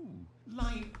 no.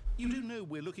 Line, you do know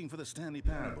we're looking for the Stanley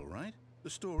Parable, right? The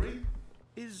story?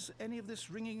 Is any of this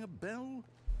ringing a bell?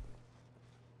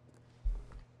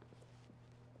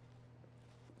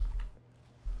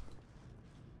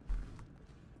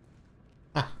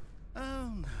 Ah.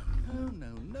 Oh,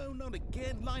 no, not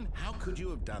again. Line, how could you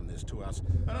have done this to us?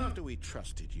 And after we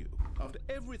trusted you, after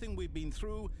everything we've been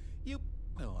through, you...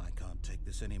 Oh, I can't take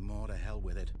this anymore. To hell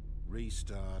with it.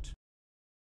 Restart.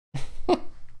 Well,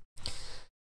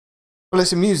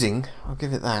 it's amusing. I'll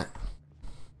give it that.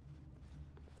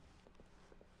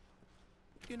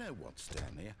 You know what,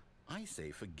 Stanley? I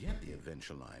say forget the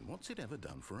adventure line. What's it ever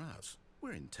done for us?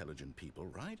 We're intelligent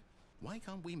people, right? Why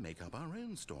can't we make up our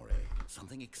own story?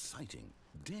 Something exciting,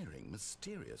 daring,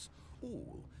 mysterious.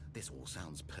 Ooh, this all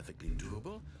sounds perfectly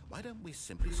doable. Why don't we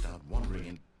simply start wandering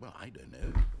in, well, I don't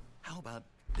know. How about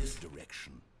this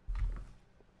direction?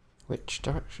 Which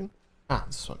direction? Ah,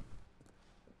 this one.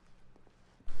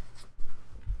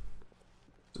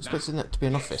 Expecting that to be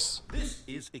an office. This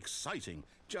is exciting.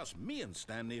 Just me and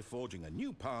Stanley forging a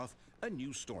new path, a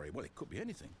new story. Well, it could be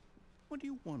anything. What do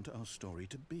you want our story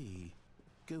to be?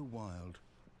 Go wild.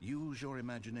 Use your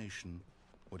imagination.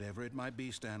 Whatever it might be,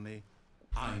 Stanley,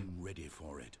 I'm ready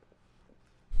for it.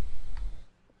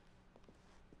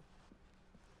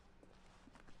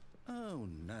 Oh,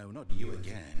 no, not you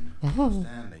again.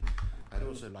 Stanley, I'd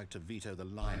also like to veto the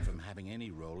line from having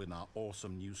any role in our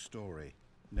awesome new story.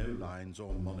 No lines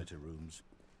or monitor rooms.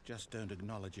 Just don't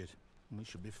acknowledge it, and we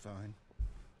should be fine.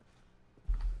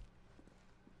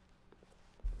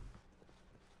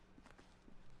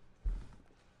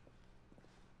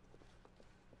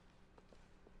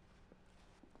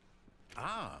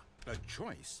 Ah, a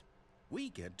choice. We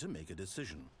get to make a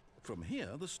decision. From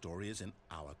here, the story is in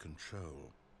our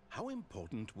control. How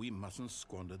important we mustn't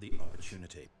squander the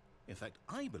opportunity. In fact,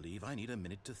 I believe I need a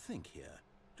minute to think here.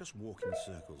 Just walk in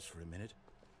circles for a minute.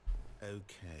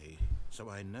 Okay, so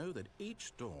I know that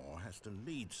each door has to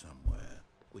lead somewhere,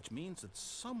 which means that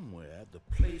somewhere, the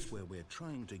place where we're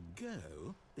trying to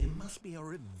go, there must be a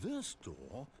reverse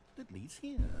door that leads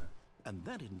here. And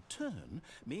that in turn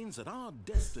means that our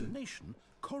destination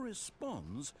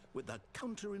corresponds with the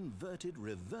counter-inverted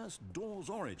reverse door's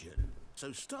origin.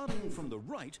 So starting from the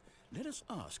right, let us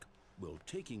ask, will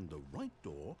taking the right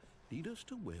door lead us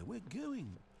to where we're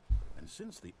going? And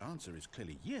since the answer is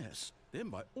clearly yes, then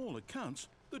by all accounts,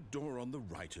 the door on the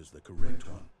right is the correct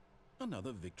one.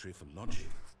 Another victory for logic.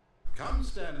 Come,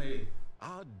 Stanley,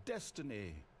 our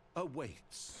destiny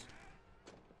awaits.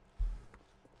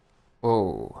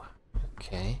 Oh,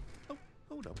 okay. Oh,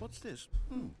 hold up, what's this?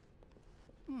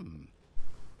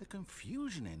 The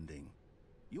confusion ending.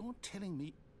 You're telling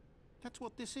me that's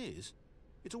what this is?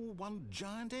 It's all one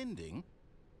giant ending?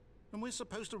 And we're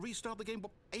supposed to restart the game,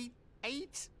 what,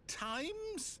 eight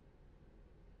times?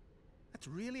 That's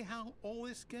really how all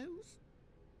this goes?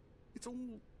 It's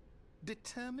all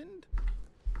determined?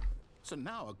 So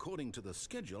now, according to the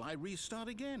schedule, I restart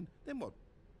again. Then what?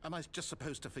 Am I just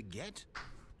supposed to forget?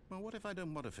 Well, what if I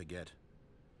don't want to forget?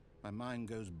 My mind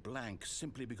goes blank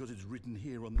simply because it's written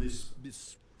here on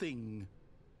this thing,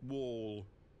 wall.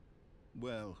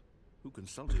 Well, who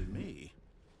consulted me?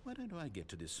 Why don't I get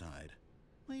to decide?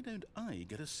 Why don't I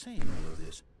get a say in all of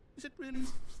this? Is it really?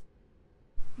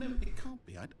 No, it can't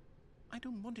be. I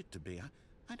don't want it to be.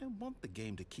 I don't want the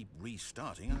game to keep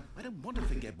restarting. I don't want to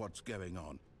forget what's going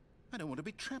on. I don't want to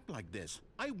be trapped like this.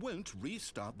 I won't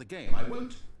restart the game. I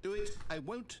won't do it. I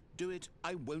won't do it.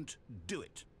 I won't do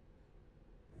it.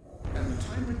 And the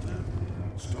timer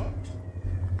stopped.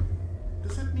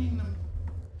 Does that mean,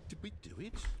 did we do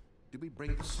it? Did we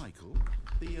break the cycle?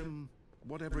 The,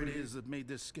 whatever it is that made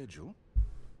this schedule?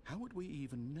 How would we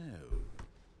even know?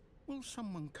 Will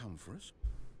someone come for us?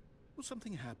 Will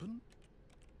something happen?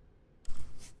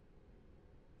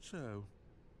 So,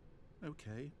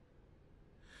 okay.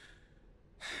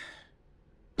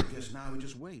 I guess now we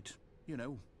just wait. You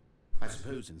know, I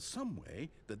suppose in some way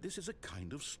that this is a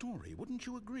kind of story. Wouldn't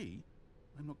you agree?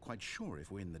 I'm not quite sure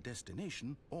if we're in the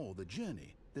destination or the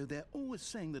journey. though they're always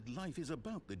saying that life is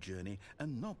about the journey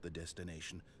and not the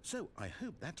destination. So I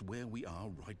hope that's where we are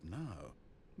right now.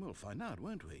 We'll find out,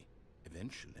 won't we?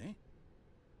 Eventually.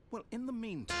 Well, in the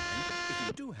meantime, if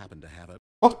you do happen to have a...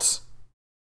 What?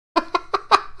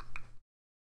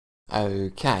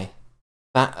 Okay.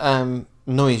 That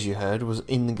noise you heard was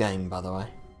in the game, by the way.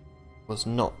 Was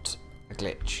not a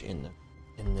glitch in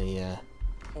the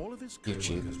All of his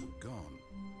YouTube. co-workers were gone.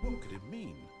 What could it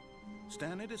mean?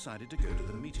 Stanley decided to go to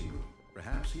the meeting room.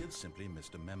 Perhaps he had simply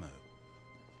missed a memo.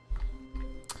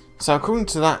 So according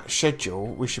to that schedule,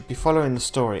 we should be following the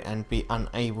story and be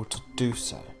unable to do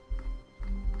so.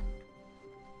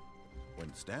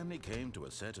 When Stanley came to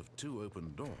a set of 2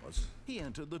 open doors, he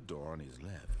entered the door on his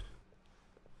left.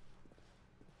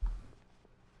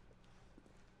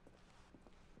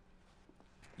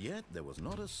 Yet there was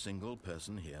not a single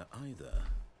person here either.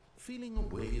 Feeling a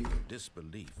wave of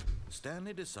disbelief,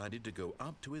 Stanley decided to go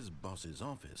up to his boss's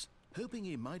office, hoping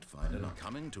he might find an...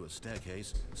 Coming to a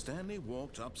staircase, Stanley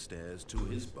walked upstairs to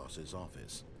his boss's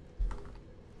office.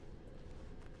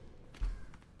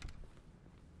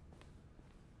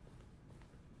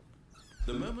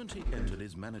 The moment he entered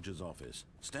his manager's office,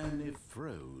 Stanley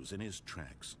froze in his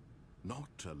tracks.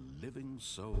 Not a living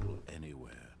soul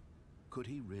anywhere. Could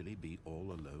he really be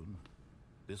all alone?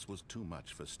 This was too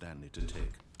much for Stanley to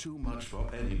take. Too much for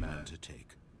any man to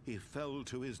take. He fell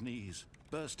to his knees,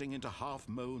 bursting into half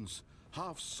moans,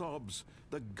 half sobs,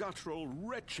 the guttural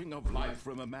retching of life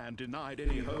from a man denied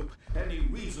any hope, any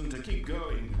reason to keep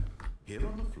going. Here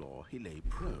on the floor, he lay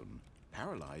prone,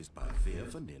 paralyzed by fear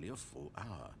for nearly a full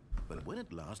hour. But when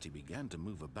at last he began to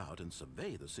move about and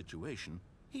survey the situation,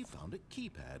 he found a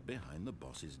keypad behind the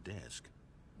boss's desk.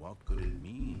 What could it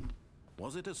mean?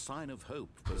 Was it a sign of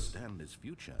hope for Stanley's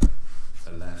future?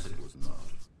 Alas, it was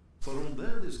not. For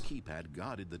although this keypad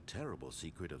guarded the terrible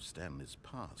secret of Stanley's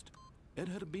past, it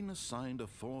had been assigned a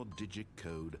 4-digit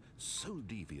code so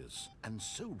devious and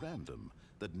so random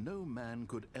that no man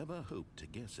could ever hope to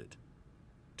guess it.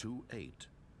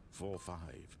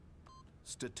 2845.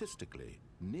 Statistically,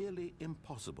 nearly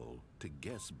impossible to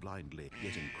guess blindly,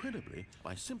 yet incredibly,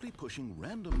 by simply pushing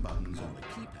random buttons on the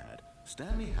keypad,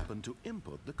 Stanley happened to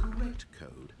input the correct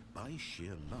code by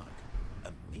sheer luck.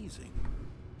 Amazing.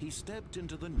 He stepped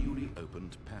into the newly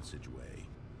opened passageway.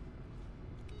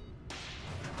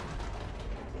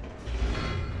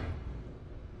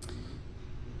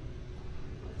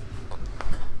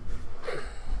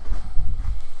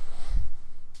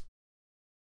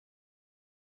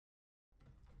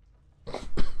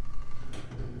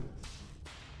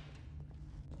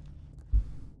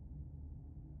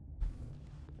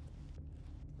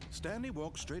 Stanley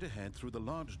walked straight ahead through the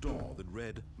large door that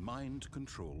read Mind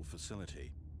Control Facility.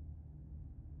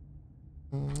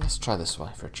 Let's try this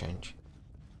way for a change.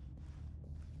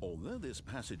 Although this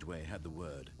passageway had the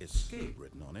word escape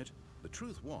written on it, the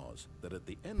truth was that at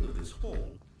the end of this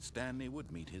hall, Stanley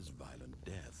would meet his violent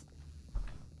death.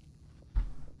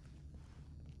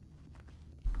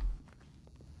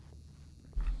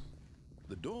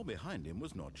 The door behind him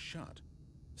was not shut.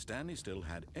 Stanley still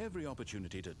had every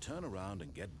opportunity to turn around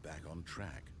and get back on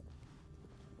track.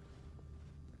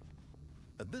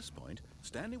 At this point,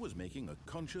 Stanley was making a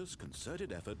conscious,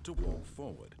 concerted effort to walk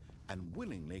forward and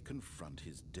willingly confront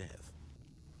his death.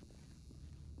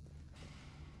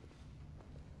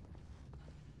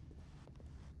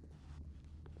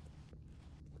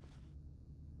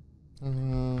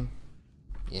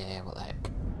 Yeah, what the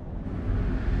heck.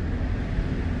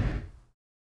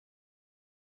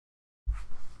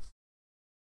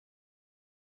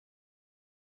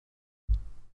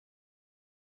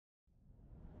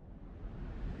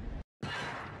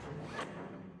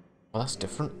 Well, that's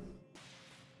different.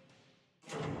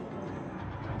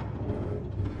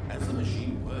 As the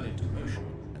machine whirred into motion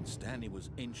and Stanley was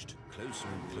inched closer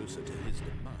and closer to his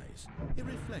demise, he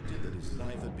reflected that his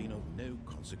life had been of no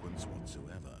consequence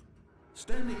whatsoever.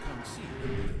 Stanley can't see the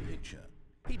bigger picture.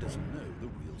 He doesn't know the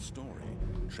real story,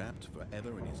 trapped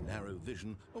forever in his narrow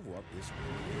vision of what this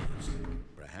world is.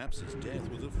 Perhaps his death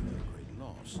was of no great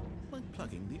loss, like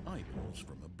plucking the eyeballs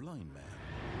from a blind man.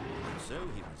 And so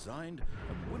he resigned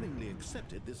and willingly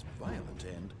accepted this violent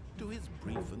end to his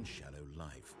brief and shallow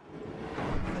life.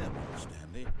 Farewell,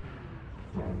 Stanley.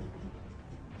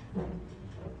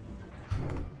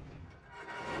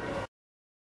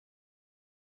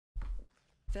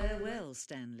 "Farewell,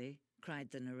 Stanley,"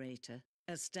 cried the narrator,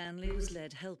 as Stanley was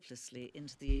led helplessly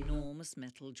into the enormous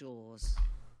metal jaws.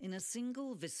 In a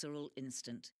single visceral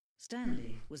instant,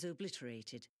 Stanley was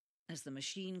obliterated as the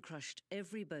machine crushed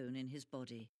every bone in his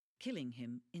body, killing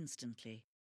him instantly.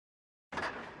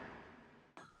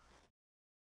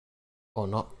 Or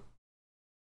not.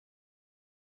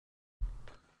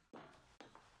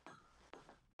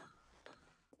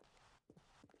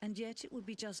 And yet it would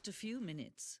be just a few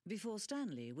minutes before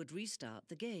Stanley would restart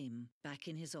the game, back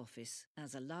in his office,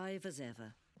 as alive as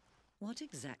ever. What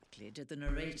exactly did the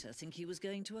narrator think he was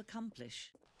going to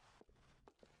accomplish?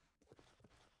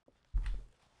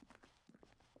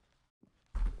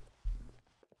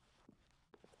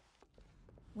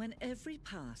 When every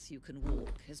path you can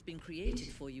walk has been created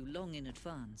for you long in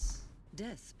advance,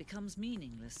 death becomes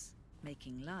meaningless,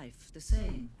 making life the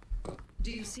same.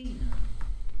 Do you see now?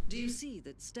 Do you see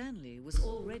that Stanley was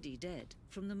already dead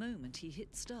from the moment he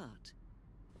hit start?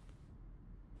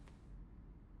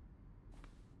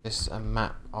 This is a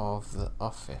map of the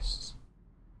office.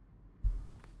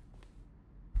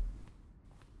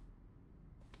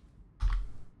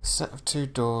 The set of 2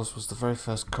 doors was the very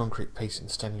first concrete piece in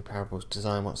Stanley Parable's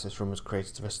design. Once this room was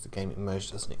created, the rest of the game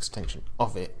emerged as an extension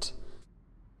of it.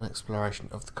 An exploration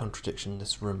of the contradiction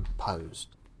this room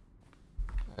posed.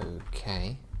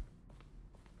 Okay.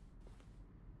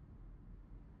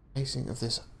 Pacing of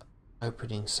this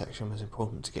opening section was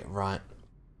important to get right.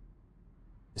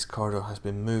 This corridor has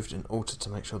been moved and altered to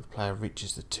make sure the player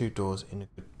reaches the 2 doors in a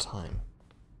good time.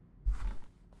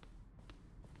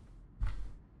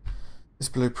 This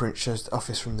blueprint shows the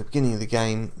office from the beginning of the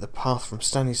game. The path from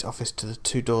Stanley's office to the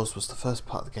 2 doors was the first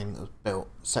part of the game that was built.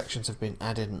 Sections have been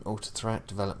added and altered throughout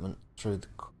development, though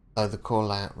the core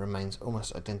layout remains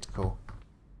almost identical to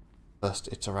the first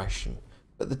iteration.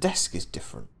 But the desk is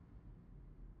different.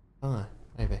 Oh,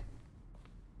 maybe.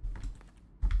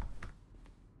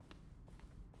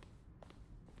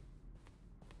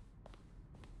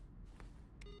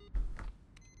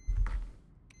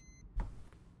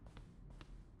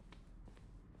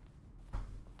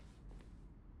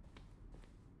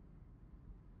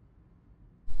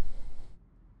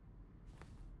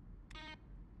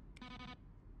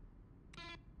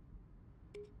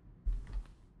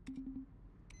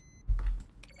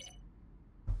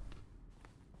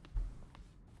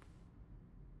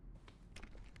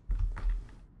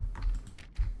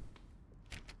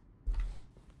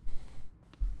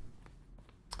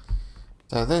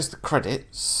 So there's the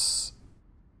credits.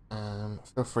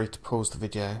 Feel free to pause the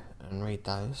video and read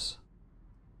those.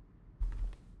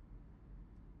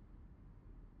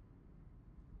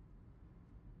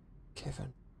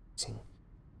 Kevin.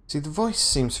 See, the voice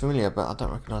seems familiar, but I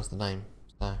don't recognise the name,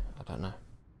 so I don't know.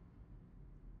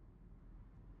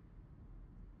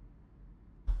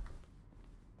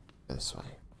 This way.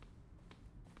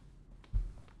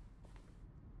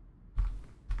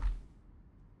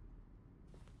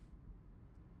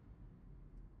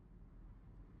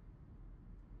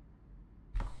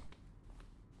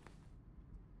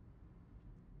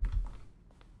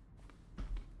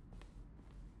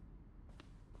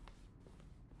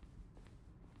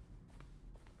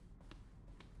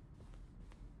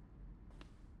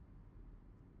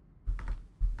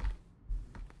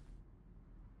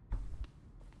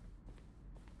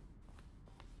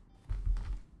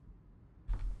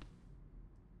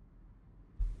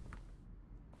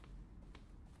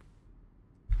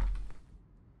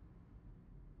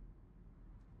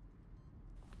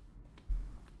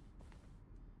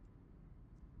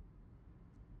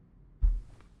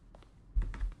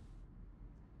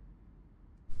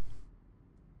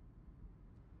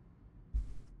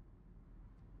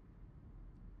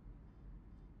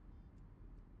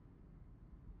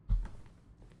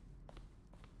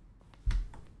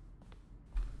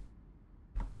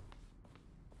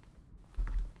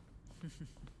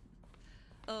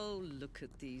 Oh, look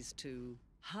at these two.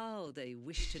 How they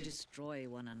wish to destroy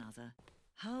one another.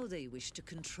 How they wish to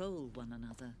control one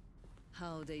another.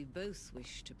 How they both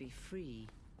wish to be free.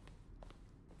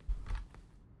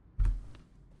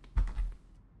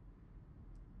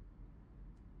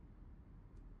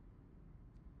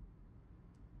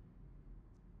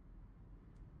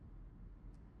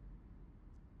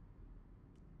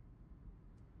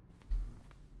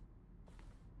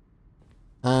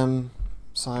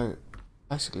 So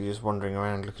basically just wandering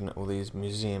around looking at all these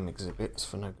museum exhibits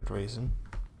for no good reason.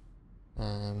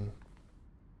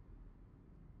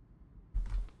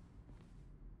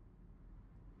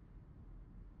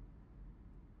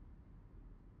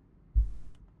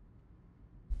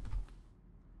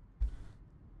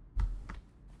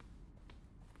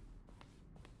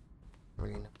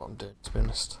 Really know what I'm doing, to be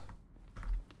honest.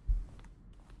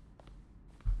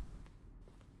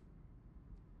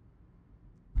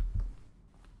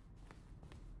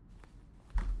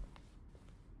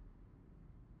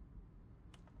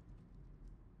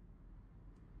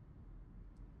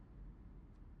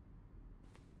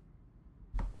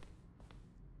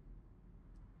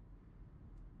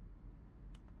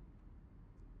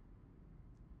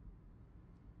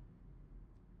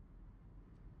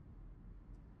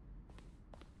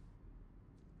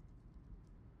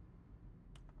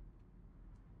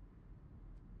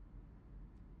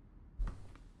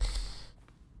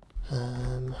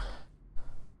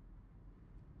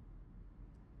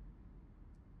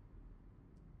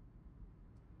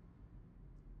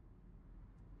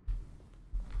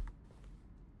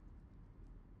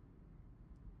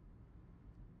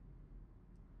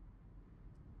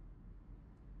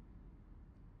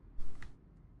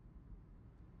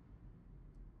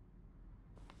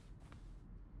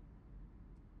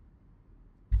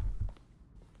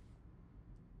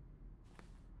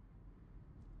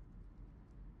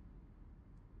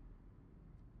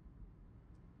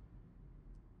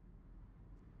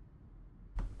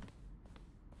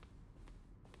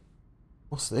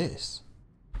 What's this?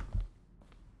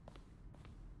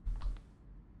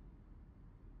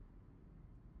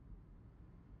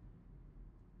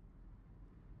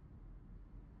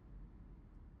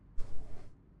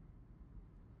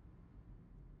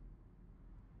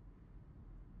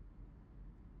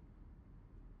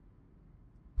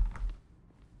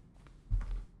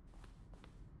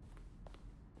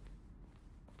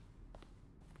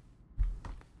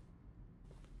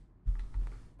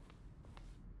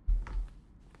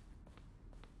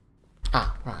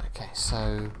 Ah, right, okay,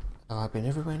 so have I been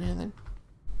everywhere now then?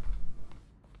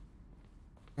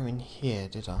 Oh, in here,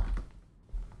 did I?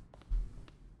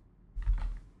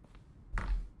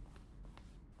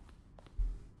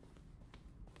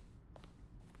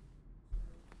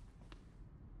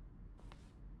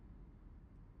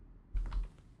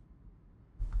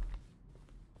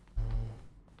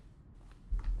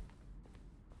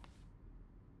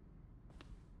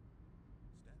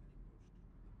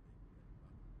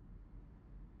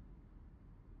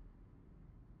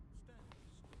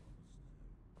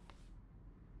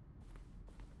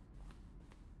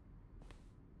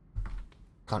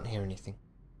 Can't hear anything.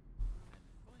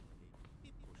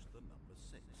 He pushed the number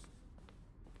 6.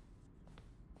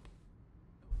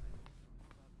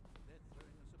 They're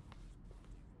throwing a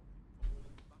surprise party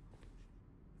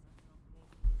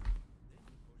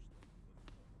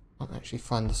for Can't actually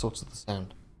find the source of the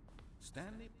sound.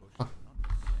 Stanley pushed Oh. number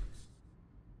 6.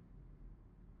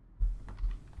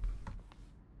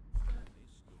 Stanley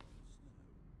stood on the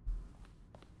snow.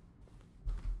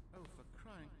 Oh, for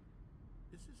crying...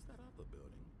 Is this that other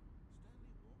building?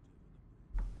 Stanley walked over the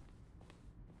bridge.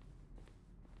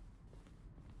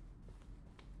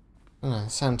 I don't know, the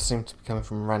sound seems to be coming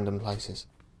from random places.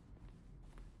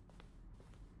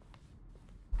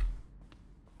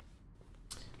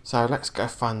 So let's go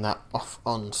find that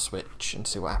off-on switch and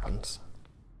see what happens.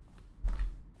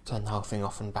 Turn the whole thing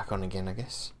off and back on again, I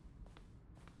guess.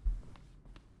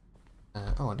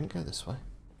 Oh, I didn't go this way.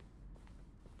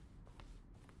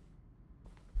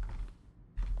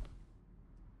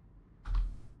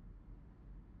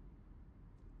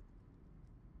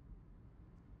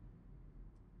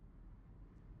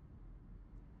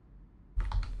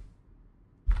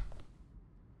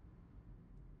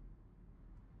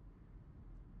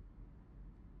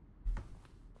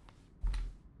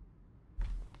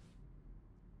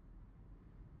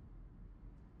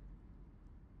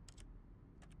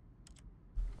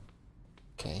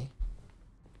 Okay.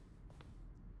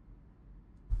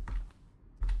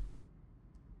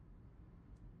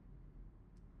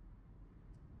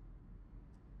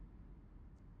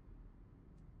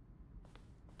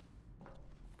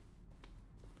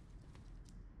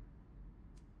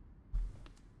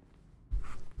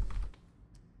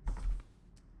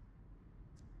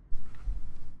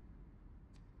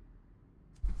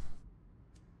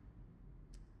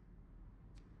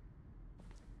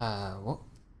 What?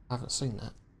 I haven't seen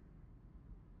that.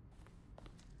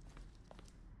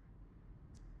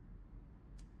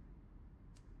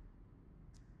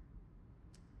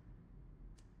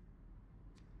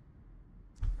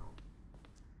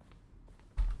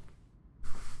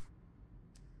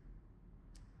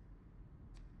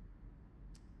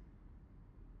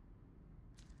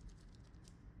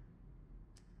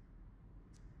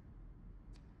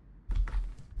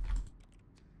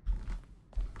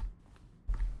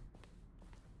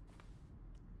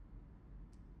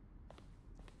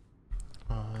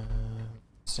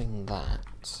 Seen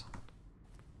that.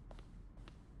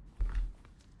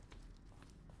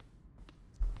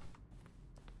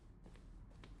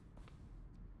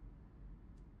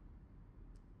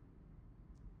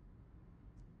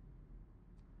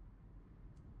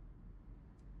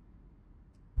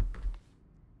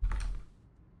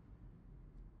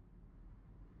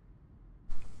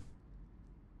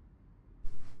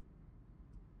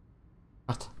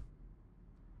 What?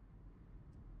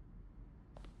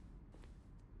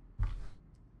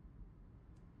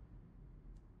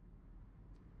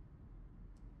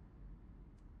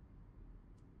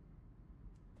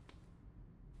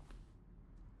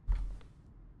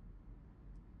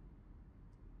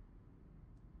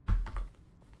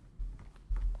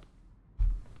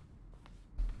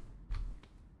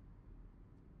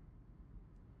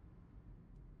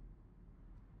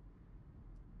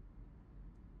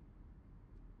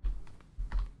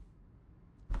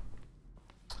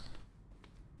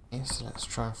 Okay, so let's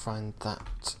try and find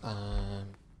that.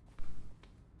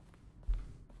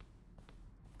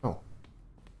 Oh.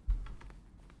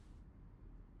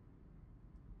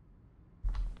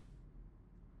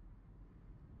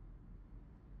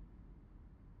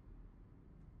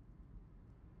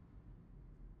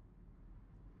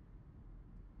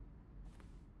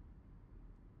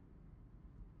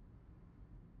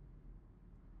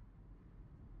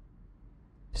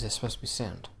 Is there supposed to be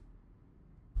sound?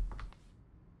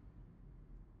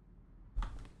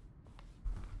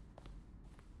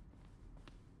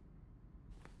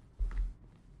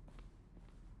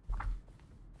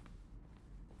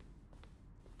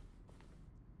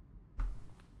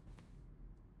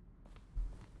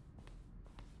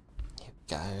 Here we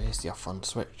go, here's the off on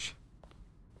switch.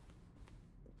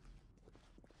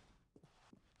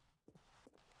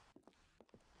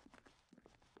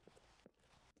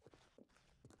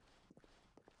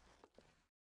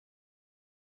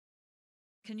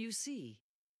 Can you see?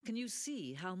 Can you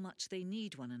see how much they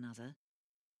need one another?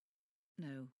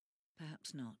 No,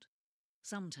 perhaps not.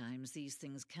 Sometimes these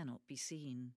things cannot be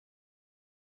seen.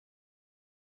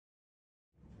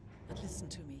 But listen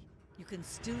to me. You can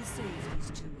still save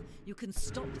these two. You can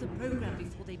stop the program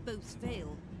before they both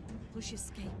fail. Push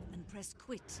escape and press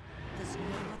quit. There's no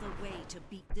other way to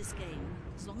beat this game.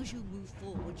 As long as you move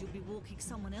forward, you'll be walking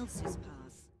someone else's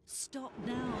path. Stop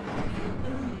now and it'll be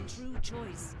your only true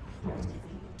choice. Whatever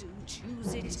you do,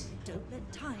 choose it. Don't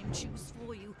let time choose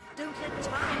for you. Don't let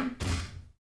time...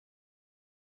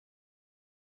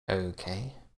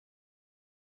 Okay.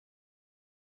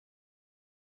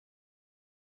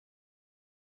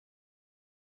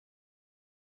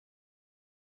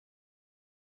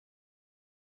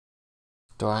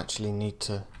 Do I actually need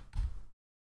to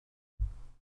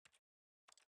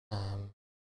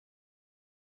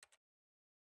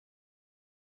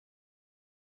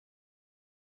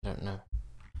I don't know.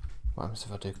 What happens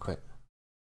if I do quit?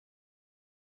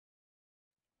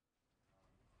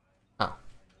 Oh.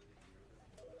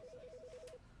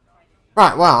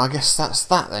 Right, well, I guess that's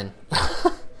that then.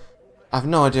 I have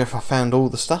no idea if I found all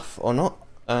the stuff or not.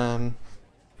 Yeah,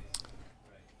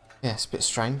 it's a bit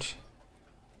strange.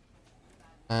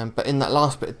 But in that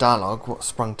last bit of dialogue, what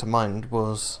sprung to mind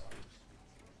was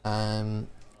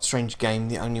strange game,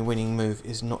 the only winning move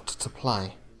is not to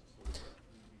play.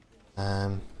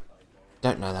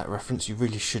 Don't know that reference. You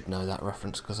really should know that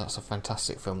reference because that's a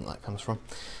fantastic film that comes from.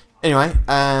 Anyway,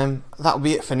 that'll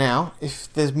be it for now.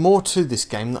 If there's more to this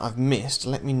game that I've missed,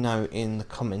 let me know in the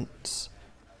comments,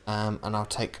 and I'll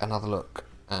take another look.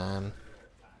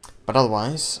 But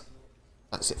otherwise,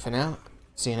 that's it for now.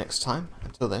 See you next time.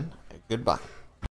 Until then, goodbye.